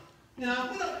stuff.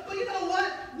 But you know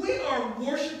what? We are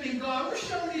worshiping God. We're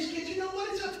showing these kids, you know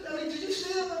what? Did you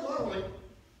see them? Like,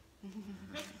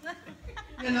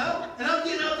 and I'm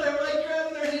getting out there like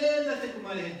grabbing their hands. I think we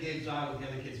might have hit Gabe's eye with the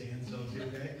other kid's hands, so it's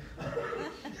okay.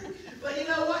 But you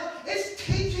know what? It's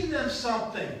teaching them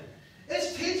something.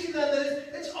 It's teaching them that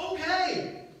it's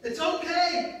okay. It's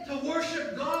okay to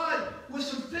worship God with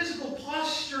some physical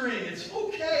posturing. It's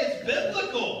okay. It's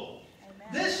biblical. Amen.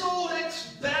 This old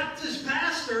ex-Baptist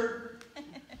pastor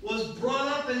was brought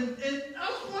up I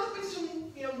was brought up in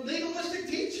some legalistic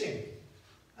teaching.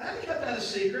 I haven't kept that a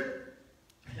secret.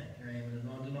 Here I am in a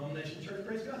non-denominational church,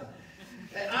 praise God.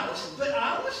 But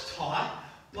I was taught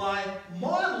by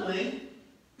modeling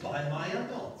by my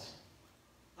adults.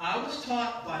 I was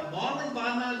taught by modeling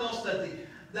by my adults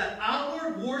that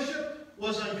outward worship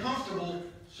was uncomfortable,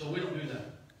 so we don't do that.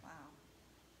 Wow.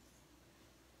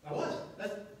 I was.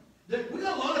 We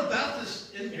got a lot of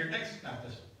Baptists in here,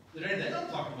 ex-Baptists. They know what I'm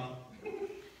talking about.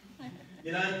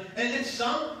 And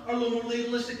some are a little more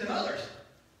legalistic than others.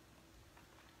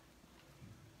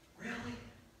 Really?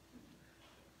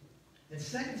 In 2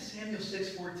 Samuel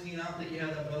 6:14, I don't think you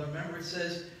have that, brother. Remember, it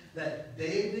says that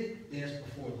David danced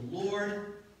before the Lord.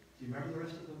 Do you remember the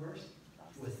rest of the verse?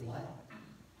 With what?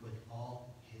 With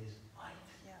all his might.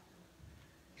 Yeah.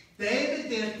 David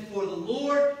danced before the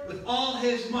Lord with all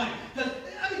his might. We're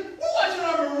watching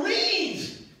our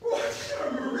Marines. We're watching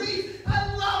our Marines.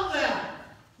 I love that.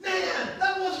 Man,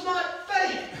 that was not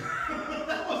fake.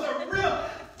 That was a real.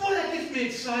 Boy, that gets me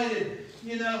excited.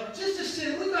 Just to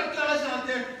see, we've got guys out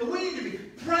there that we need to be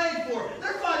praying for.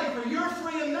 They're fighting for your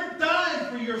freedom. They're dying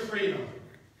for your freedom.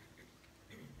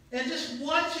 And just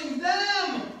watching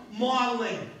them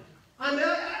modeling. Oh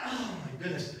my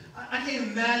goodness. I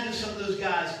can't imagine some of those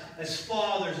guys as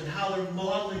fathers and how they're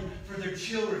modeling for their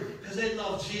children because they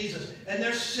love Jesus. And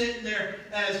they're sitting there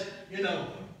as,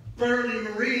 burning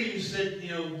Marines,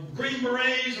 Green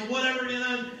Berets or whatever,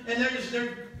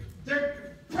 and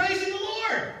they're praising the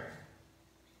Lord.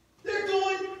 They're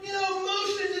doing,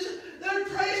 motions. They're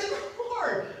praising the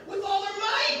Lord with all their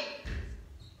might.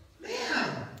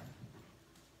 Man.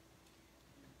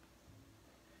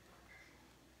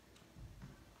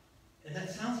 And that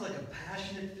sounds like a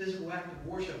passionate physical act of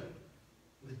worship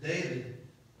with David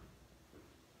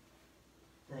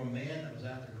from a man that was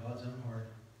after God's own heart.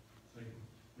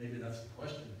 Maybe that's the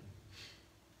question.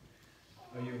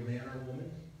 Are you a man or a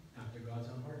woman after God's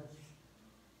own heart?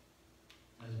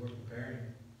 As we're preparing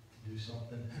to do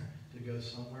something, to go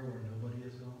somewhere where nobody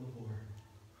has gone before.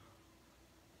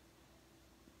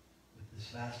 With this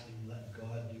fasting, let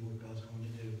God do what God's going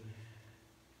to do.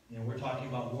 We're talking talking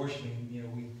about worshiping,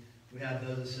 we have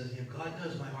those that says, God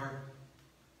knows my heart.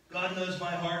 God knows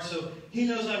my heart, so He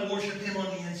knows I worship Him on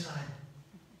the inside.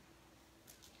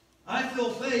 I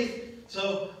feel faith,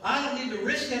 so I don't need to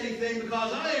risk anything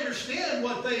because I understand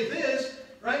what faith is,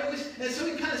 right? And so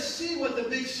we kind of see what the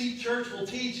Big C Church will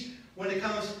teach when it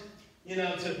comes,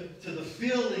 to the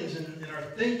feelings and our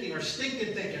thinking, our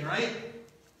stinking thinking, right?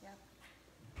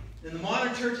 In the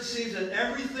modern church, it seems that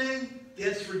everything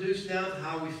gets reduced down to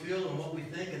how we feel and what we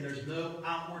think, and there's no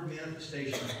outward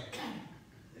manifestation.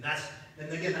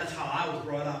 And again, that's how I was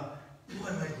brought up. Boy,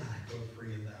 am I glad I broke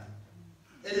free of that.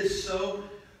 It is so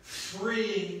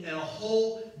freeing at a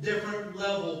whole different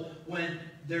level when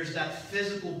there's that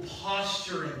physical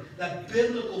posturing, that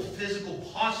biblical physical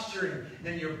posturing,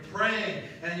 and you're praying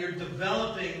and you're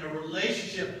developing a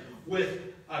relationship with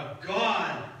a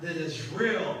God that is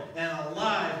real and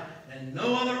alive. And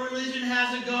no other religion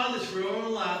has a God that's real and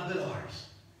alive but ours.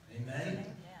 Amen?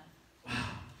 Wow.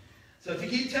 So if you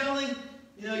keep telling,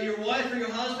 your wife or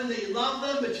your husband that you love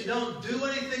them, but you don't do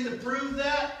anything to prove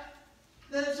that,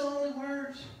 then it's only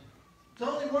words. It's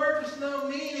only words with no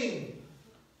meaning.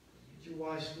 Get your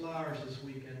wife's flowers this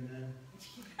weekend, man.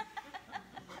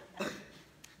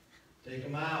 Take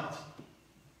them out.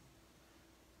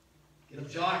 Get them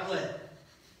chocolate.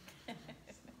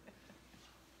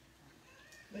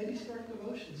 Maybe start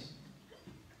devotions.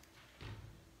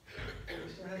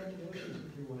 Maybe start having devotions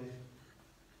with your wife.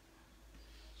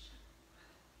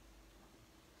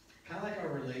 Kind of like our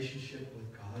relationship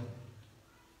with God.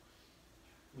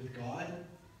 With God,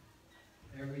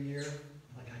 every year,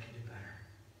 I'm like, I can do better.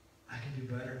 I can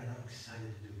do better, and I'm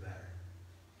excited to do better.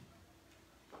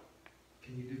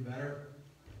 Can you do better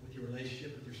with your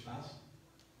relationship with your spouse?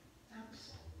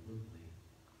 Absolutely.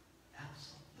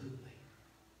 Absolutely.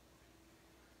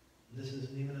 This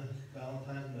isn't even a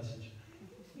Valentine's message.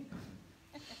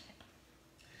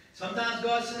 Sometimes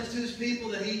God says to His people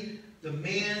that He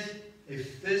demands a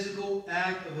physical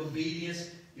act of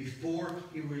obedience before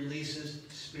He releases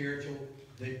spiritual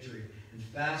victory. And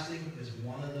fasting is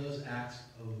one of those acts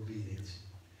of obedience.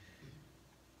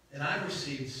 And I've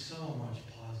received so much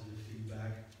positive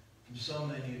feedback from so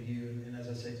many of you. And as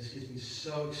I say, this gets me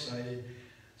so excited.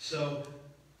 So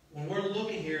when we're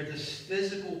looking here at this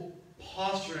physical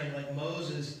posturing like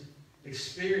Moses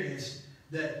experienced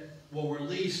that will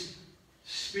release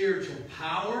spiritual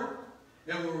power,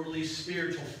 it will release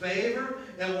spiritual favor,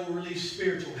 it will release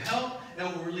spiritual help, it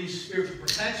will release spiritual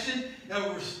protection, it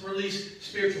will release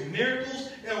spiritual miracles,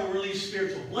 it will release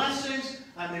spiritual blessings.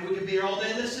 I mean, we could be here all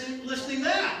day listening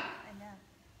that. I know.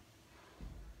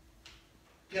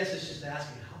 Guess it's just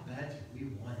asking, how bad do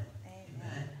we want it?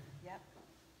 Amen. Yep.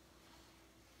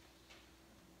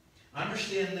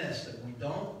 Understand this, that we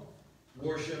don't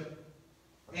worship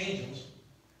angels,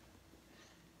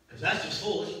 because that's just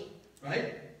foolish, right?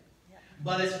 Yep.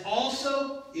 But it's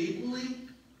also equally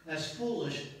as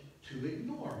foolish to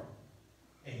ignore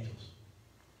angels.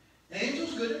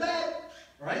 Angels, good and bad,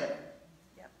 right?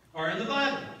 Yep. Are in the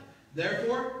Bible.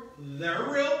 Therefore, they're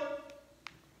real,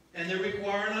 and they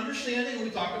require an understanding. And we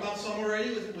talked about some already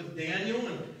with Daniel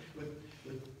and with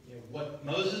what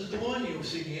Moses is doing. You'll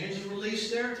see the angels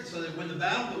released there so they win the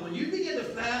battle. But when you begin to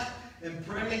fast and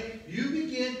pray, you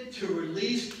begin to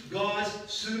release God's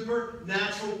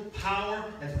supernatural power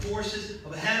and forces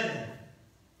of heaven.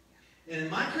 And in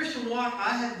my Christian walk,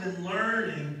 I have been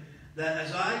learning that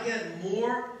as I get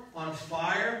more on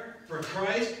fire for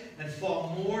Christ and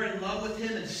fall more in love with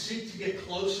Him and seek to get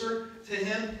closer to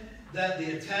Him, that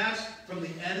the attacks from the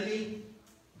enemy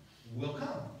will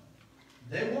come.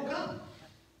 They will come.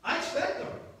 I expect them.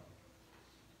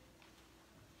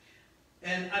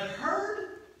 And I've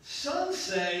heard some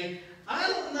say, I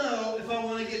don't know if I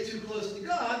want to get too close to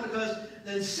God because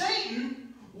then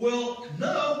Satan will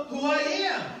know who I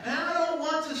am. And I don't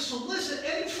want to solicit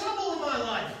any trouble in my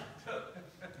life.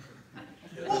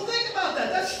 Well, think about that.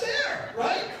 That's fair,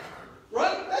 right?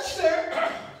 Right? That's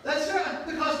fair. That's fair.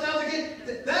 Because now again,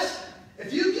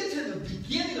 if you get to the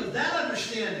beginning of that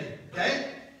understanding,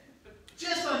 okay,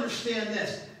 just understand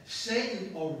this.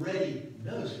 Satan already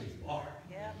knows who you are.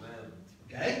 Yep.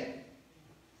 Okay?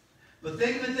 But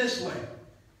think of it this way.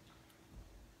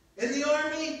 In the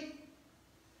army,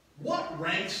 what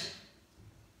ranks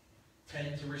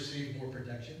tend to receive more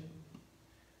protection?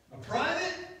 A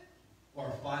private or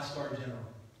a 5-star general?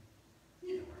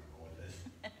 You know where I'm going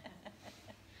with this.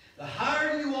 The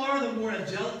higher you are, the more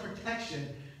angelic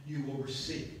protection you will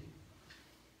receive.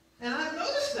 And I've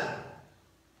noticed that.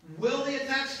 Will the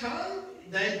attacks come?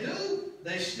 They do.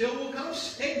 They still will come.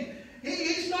 Satan,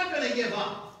 he's not going to give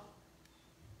up.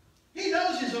 He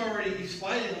knows he's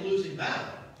fighting a losing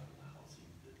battle.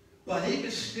 but he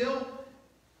could still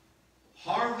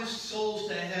harvest souls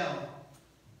to hell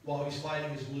while he's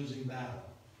fighting his losing battle.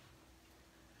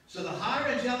 So the higher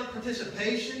angelic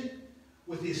participation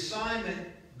with the assignment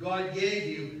God gave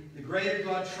you, the greater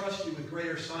God trusts you with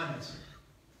greater assignments.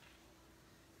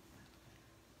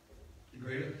 The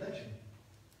greater protection.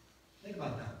 Think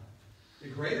about that. The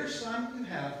greater assignment you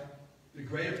have, the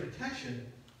greater protection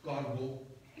God will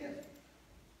give.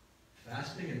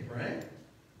 Fasting and praying?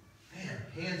 Man,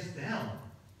 hands down,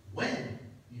 when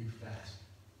you fast.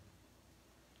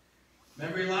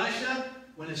 Remember Elisha?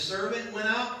 When his servant went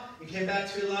out and came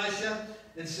back to Elisha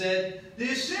and said, the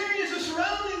Assyrians are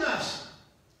surrounding us.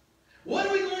 What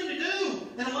are we going to do?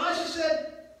 And Elisha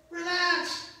said,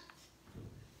 relax.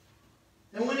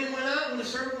 And when he went out, when the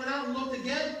servant went out and looked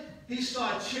again, he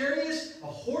saw chariots of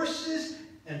horses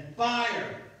and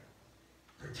fire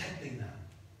protecting them.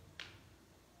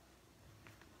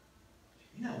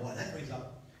 You know what? That brings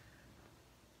up,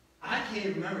 I can't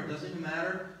even remember, it doesn't even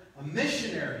matter, a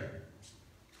missionary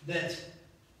that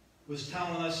was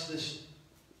telling us this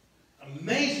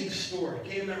amazing story.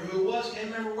 Can't remember who it was,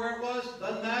 can't remember where it was,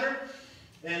 doesn't matter.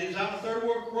 And he was out in a third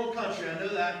world country, I know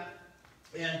that.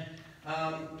 And,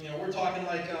 we're talking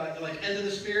like End of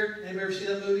the Spear. Anybody ever see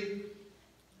that movie?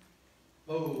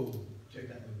 Oh, check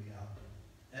that movie out.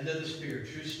 End of the Spear,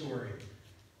 true story.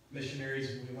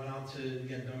 Missionaries, we went out to,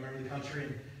 again, don't remember the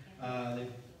country,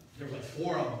 and there was like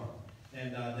 4 of them.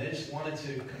 And they just wanted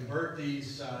to convert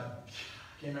these, I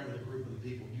can't remember the group of the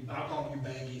people. I'll call them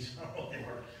Ubangies. I don't know what they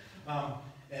were.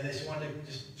 And they just wanted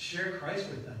to just share Christ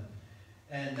with them.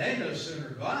 And they no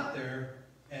sooner got there,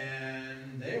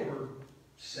 and they were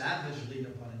savagely, no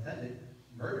pun intended,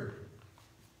 murdered.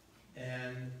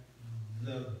 And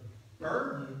the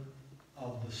burden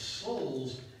of the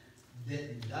souls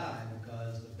didn't die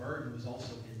because the burden was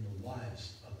also in the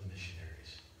lives of the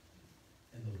missionaries.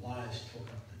 And the wives took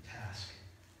up the task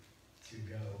to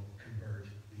go convert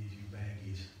these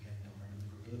Ubangies. Again, I don't remember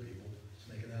the group of the people, just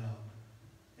making that up.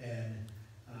 And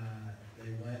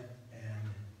they went, and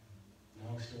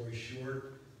long story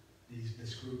short,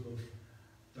 this group of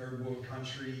third world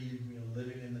country,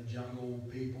 living in the jungle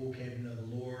people came to know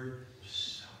the Lord. They were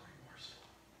so remorseful.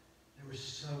 They were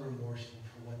so remorseful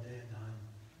for what they had done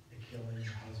in killing the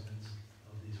husbands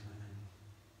of these women.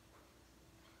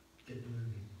 Get the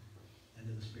movie. End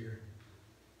of the Spirit.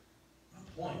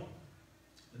 My point,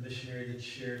 the missionary that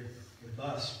shared with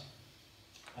us,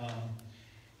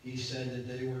 he said that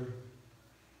they were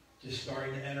just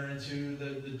starting to enter into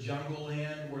the jungle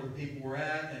land where the people were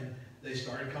at, and they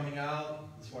started coming out.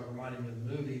 That's why it reminded me of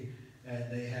the movie.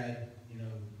 And they had,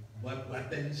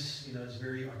 weapons, it's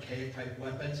very archaic type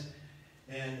weapons,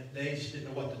 and they just didn't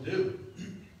know what to do.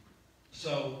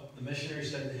 So the missionary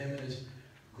said to him and his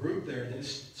group there, they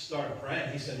just started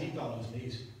praying. He said he fell on his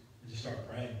knees and just started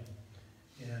praying.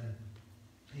 And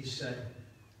he said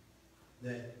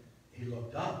that he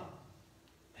looked up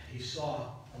and he saw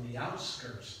on the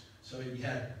outskirts. So you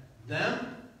had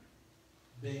them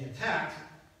being attacked,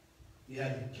 you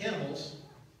had the cannibals,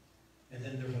 and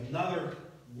then there's another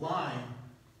line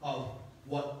of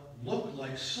what looked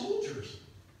like soldiers.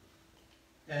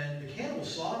 And the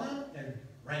cannibals saw them and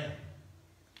ran.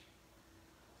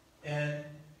 And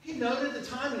he noted the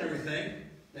time and everything.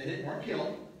 They weren't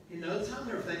killed. He noted the time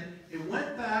and everything. He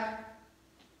went back,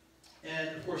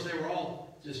 and of course they were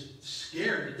all just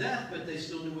scared to death, but they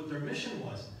still knew what their mission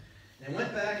was. And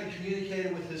went back and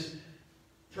communicated with his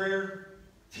prayer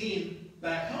team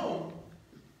back home,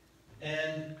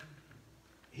 and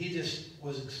he just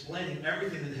was explaining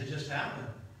everything that had just happened.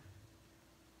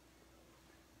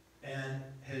 And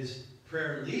his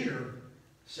prayer leader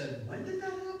said, when did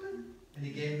that happen? And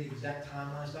he gave him the exact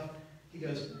timeline and stuff. He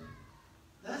goes,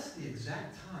 that's the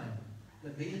exact time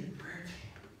that me and the prayer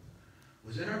team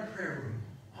was in our prayer room,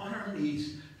 on our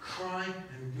knees, crying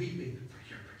and weeping for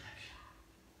your protection.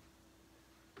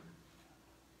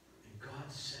 And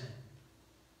God sent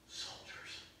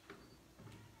soldiers.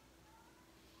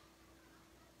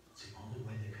 It's the only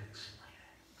way they could explain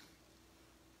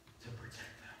it. To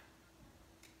protect them.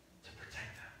 To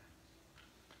protect them.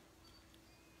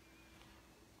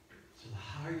 So the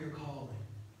higher your calling,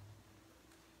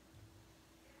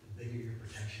 the bigger your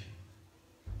protection.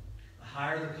 The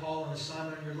higher the call and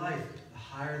assignment on your life, the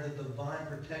higher the divine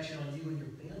protection on you and your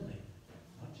family.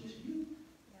 Not just you.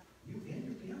 Yeah. You and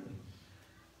your family.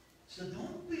 So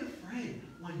don't be afraid.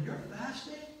 When you're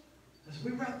fasting, as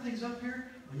we wrap things up here,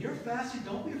 when you're fasting,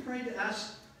 don't be afraid to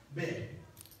ask big.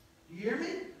 You hear me?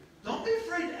 Don't be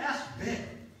afraid to ask big.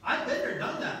 I've been there,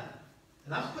 done that.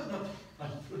 And I'm putting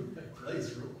my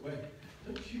place real quick.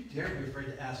 Don't you dare be afraid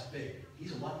to ask big.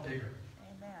 He's a lot bigger.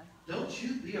 Amen. don't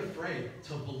you be afraid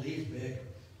to believe big.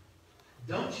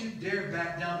 Don't you dare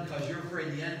back down because you're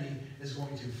afraid the enemy is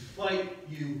going to fight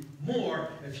you more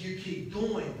if you keep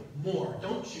doing more.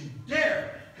 Don't you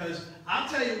dare. Because I'll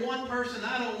tell you one person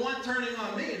I don't want turning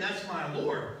on me, and that's my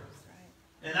Lord.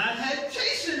 And I've had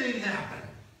chastening happen.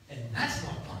 And that's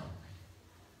not fun.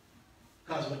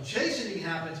 Because when chastening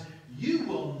happens, you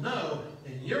will know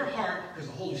in your heart, because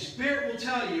the Holy Spirit will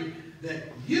tell you, that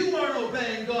you aren't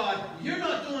obeying God, you're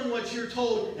not doing what you're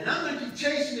told, and I'm going to keep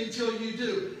chastening until you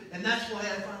do. And that's why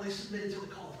I finally submitted to the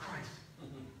call of Christ.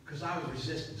 Because I was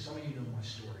resisting. Some of you know my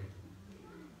story.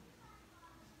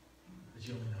 But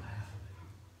you only know half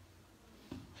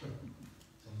of it.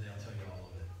 Someday I'll tell you all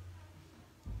of it.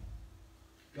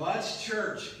 God's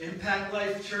church, Impact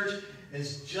Life Church,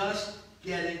 is just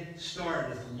getting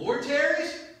started. If the Lord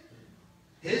tarries,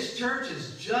 His church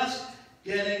is just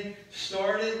getting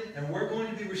started, and we're going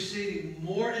to be receiving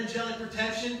more angelic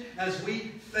protection as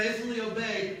we faithfully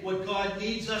obey what God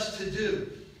needs us to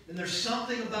do. And there's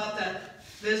something about that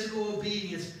physical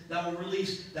obedience that will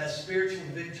release that spiritual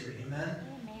victory. Amen?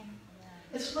 Amen.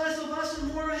 It's less of us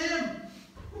and more of Him.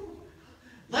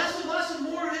 Less of us and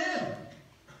more of Him.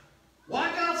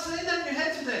 Why God say that in your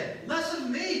head today? Less of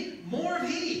me, more of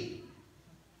He.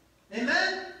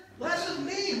 Amen? Less of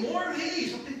me, more of He.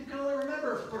 Some people can only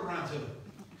remember if put around to it.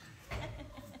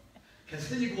 Because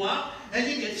then you go out and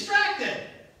you get distracted.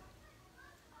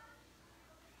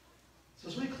 So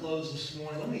as we close this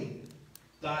morning, let me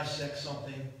dissect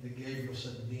something that Gabriel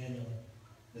said to Daniel,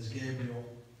 as Gabriel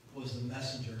was the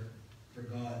messenger for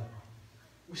God.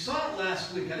 We saw it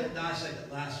last week. I didn't dissect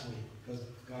it last week because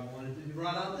God wanted it to be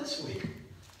brought out this week.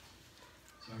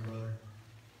 Sorry, brother.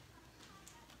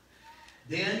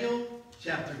 Daniel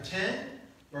chapter 10,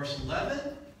 verse 11.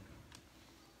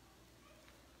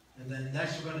 And then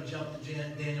next we're going to jump to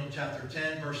Daniel chapter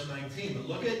 10, verse 19. But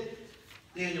look at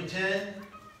Daniel 10,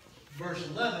 verse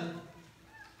 11.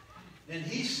 And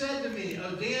he said to me,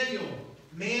 O Daniel,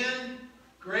 man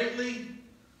greatly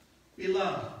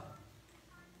beloved.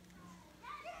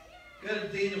 Go to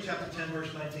Daniel chapter 10,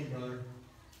 verse 19, brother.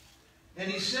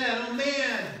 And he said, O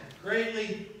man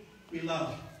greatly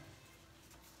beloved.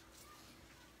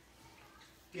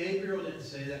 Gabriel didn't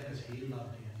say that because he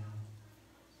loved Daniel.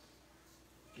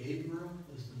 Gabriel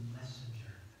was the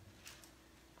messenger.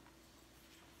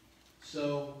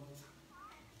 So,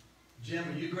 Jim,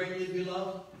 are you greatly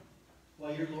beloved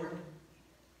by your Lord?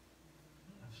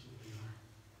 Absolutely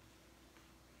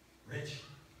are. Rich,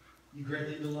 you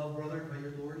greatly beloved, brother, by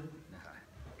your Lord?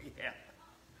 Yeah.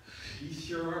 You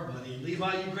sure are, buddy.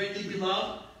 Levi, you greatly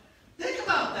beloved? Think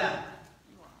about that.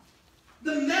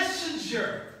 The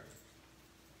messenger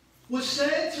was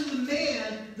saying to the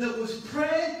man that was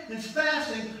praying and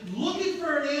fasting, looking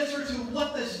for an answer to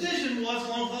what this vision was,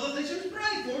 along with other things he was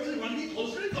praying for, because he wanted to get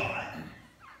closer to God.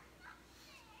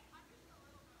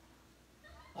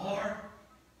 Are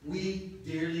we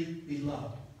dearly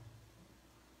beloved?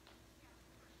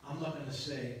 I'm not going to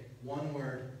say one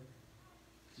word,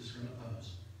 just going to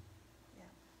pose.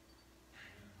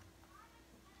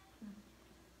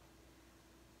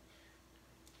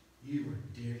 You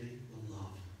are dearly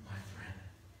beloved, my friend,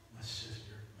 my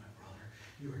sister, my brother.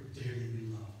 You are dearly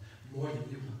beloved, more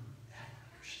than you will ever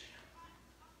understand.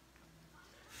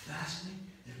 Fasting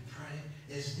and praying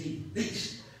is the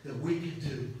least that we can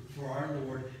do for our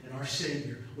Lord and our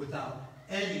Savior without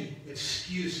any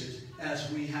excuses.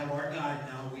 As we have our guide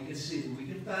now, we can see that we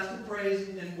can fast and pray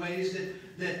in ways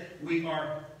that we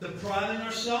are depriving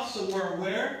ourselves so we're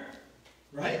aware,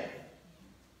 right?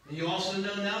 And you also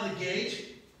know now the gauge.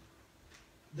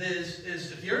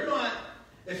 Is if you're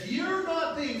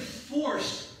not being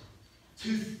forced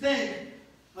to think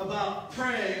about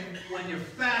praying when you're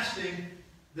fasting,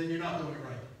 then you're not doing it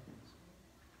right.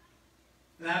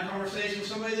 And I had a conversation with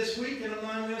somebody this week, and I'm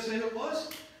not even going to say who it was,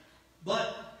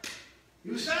 but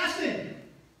he was fasting.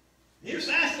 He was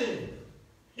fasting.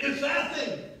 He was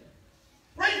fasting.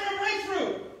 Wait for a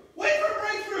breakthrough. Wait for a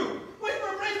breakthrough. Wait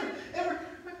for a breakthrough. And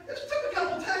it took a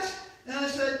couple texts, and I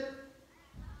said,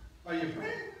 are you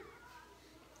praying?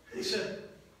 He said,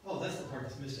 oh, that's the part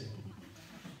that's missing.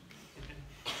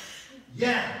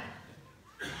 Yeah.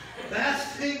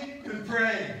 Fasting and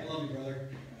praying. I love you, brother.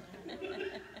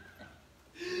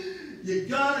 You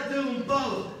got to do them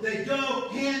both. They go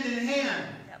hand in hand.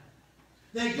 Yep.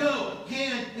 They go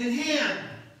hand in hand.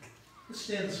 Let's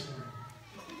stand this morning.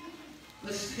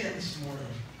 Let's stand this morning.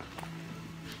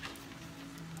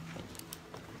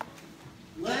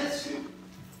 Let's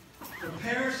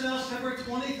prepare ourselves. February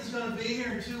 20th is going to be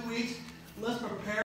here in 2 weeks. Let's prepare.